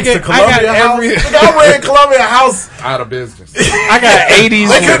thanks to Columbia House. I ran Columbia House out of business. I got 80s.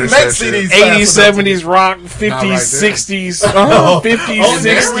 They couldn't make CDs. 80s, 70s rock, 50s, 60s,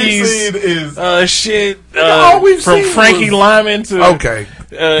 50s, 60s. Shit. From Frankie Lyman to okay.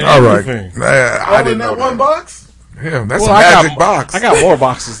 All right. I didn't know that one box. Yeah, that's Well, a magic box. I got more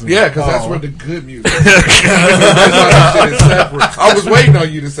boxes. Than Yeah, because that's where the good music is. That's why that shit is separate. I was waiting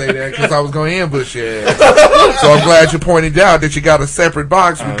on you to say that because I was going to ambush you. So I'm glad you pointed out that you got a separate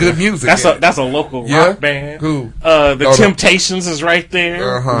box with good music. That's a local rock band. Who? The Temptations is right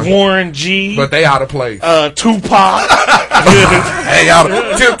there. Warren G. But they out of place. Tupac. Hey,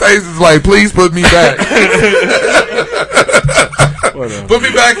 Temptations like, please put me back. Put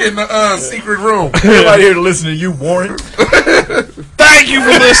me back in the secret room. Everybody here to listen to you, Warren. Thank you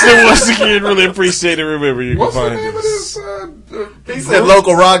for listening once again. Really appreciate it. Remember, you can find us. He said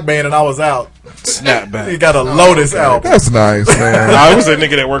local rock band, and I was out. Snapback. He got a Lotus album. That's nice, man. I was a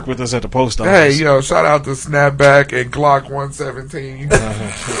nigga that worked with us at the post office. Hey, shout out to Snapback and Glock 117.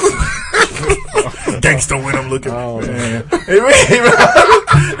 Gangsta when I'm looking. Oh, man. The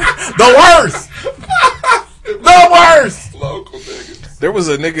worst. The worst. Local niggas. There was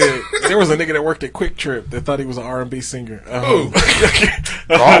a nigga that worked at Quick Trip that thought he was an R&B singer.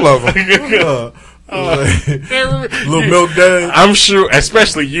 All of them. Little Milk Dad. I'm sure,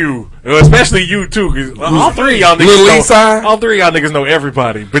 especially you too, because all three of y'all niggas know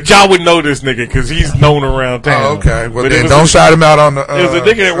everybody, but y'all wouldn't know this nigga because he's known around town. Oh, okay. Well, but then don't shout him out on the. It was a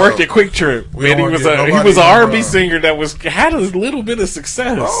nigga that worked at Quick Trip, and he was an R&B singer that had a little bit of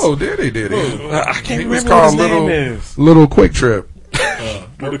success. Oh, did he? I can't remember called what his name is. Little Quick Trip.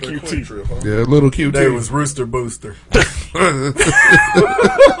 Little QT. Yeah, Little QT. They was Rooster Booster.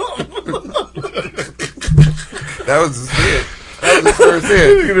 That was his hit. That was his first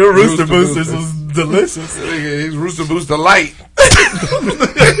hit. Rooster Boosters was delicious. He's Rooster Booster Light.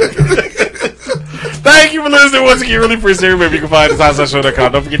 Thank you for listening once again. Really appreciate it. Remember, you can find us at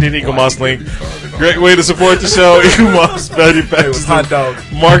HotSauceShow.com. Don't forget the Eagle Moss link. Great way to support the show. Eagle Moss manufactures hot dog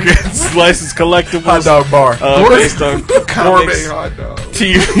markets, licensed collectibles. Hot dog bar. Based on comics, hot dog.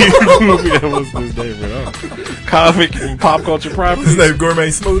 TV, movie. That was his name, bro. Comic and pop culture properties. His name Gourmet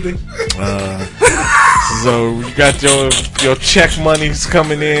Smoothie. So you got your check monies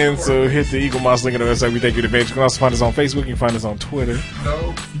coming in. So hit the Eagle Moss link on the website. We thank you in advance. You can also find us on Facebook. You can find us on Twitter.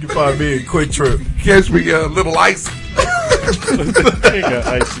 No, you can find me at Quick Trip. Catch me a little icy. Got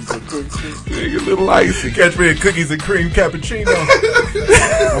icy so quick. Little icy. Catch me at Cookies and Cream Cappuccino.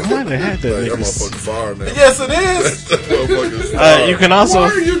 I might have had that. That motherfucking fire, man. Yes, it is. You can also. Why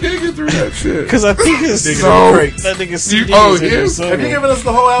are you digging through that shit? Because I think it's that nigga's CD. Yes. Have you given us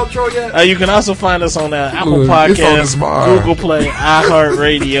the whole outro yet? You can also find us on Apple Podcasts, Google Play,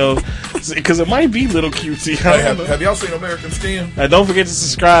 iHeartRadio. Because it might be Little QT. Have y'all seen American Skin? Don't forget to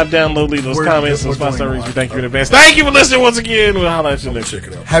subscribe, download, leave those comments, and 5-star ratings. We thank you in advance. Thank you for listening once again. We'll holler at you next. Check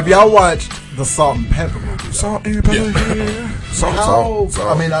it out. Have y'all watched the Salt and Pepper movie? Salt and Pepper, yeah. Salt.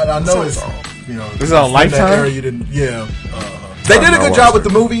 I mean, I know it's this is on Lifetime. They did a good job with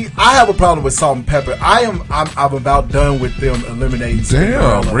the movie. I have a problem with Salt and Pepper. I'm about done with them eliminating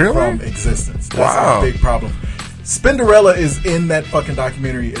Spinderella from existence. That's a big problem. Spinderella is in that fucking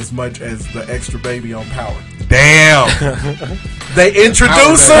documentary as much as the extra baby on Power. Damn. They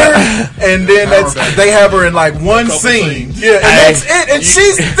introduce her, and then they have her in like one scene. Yeah, and that's it. And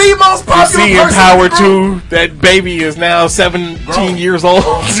she's the most popular person. In Power 2, that baby is now 17 years old.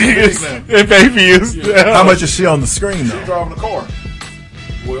 That baby is. How much is she on the screen though? She's driving a car.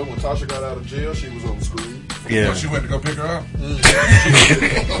 Well, when Tasha got out of jail, she was on the screen. Yeah. She went to go pick her up.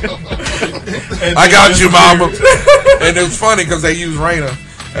 I got you, mama. And it was funny because they used Raina.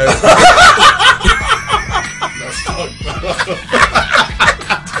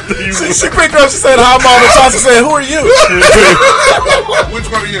 She picked her up. She said, "Hi, mama." Tasha said, "Who are you?" Which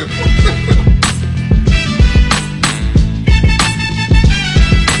one are you?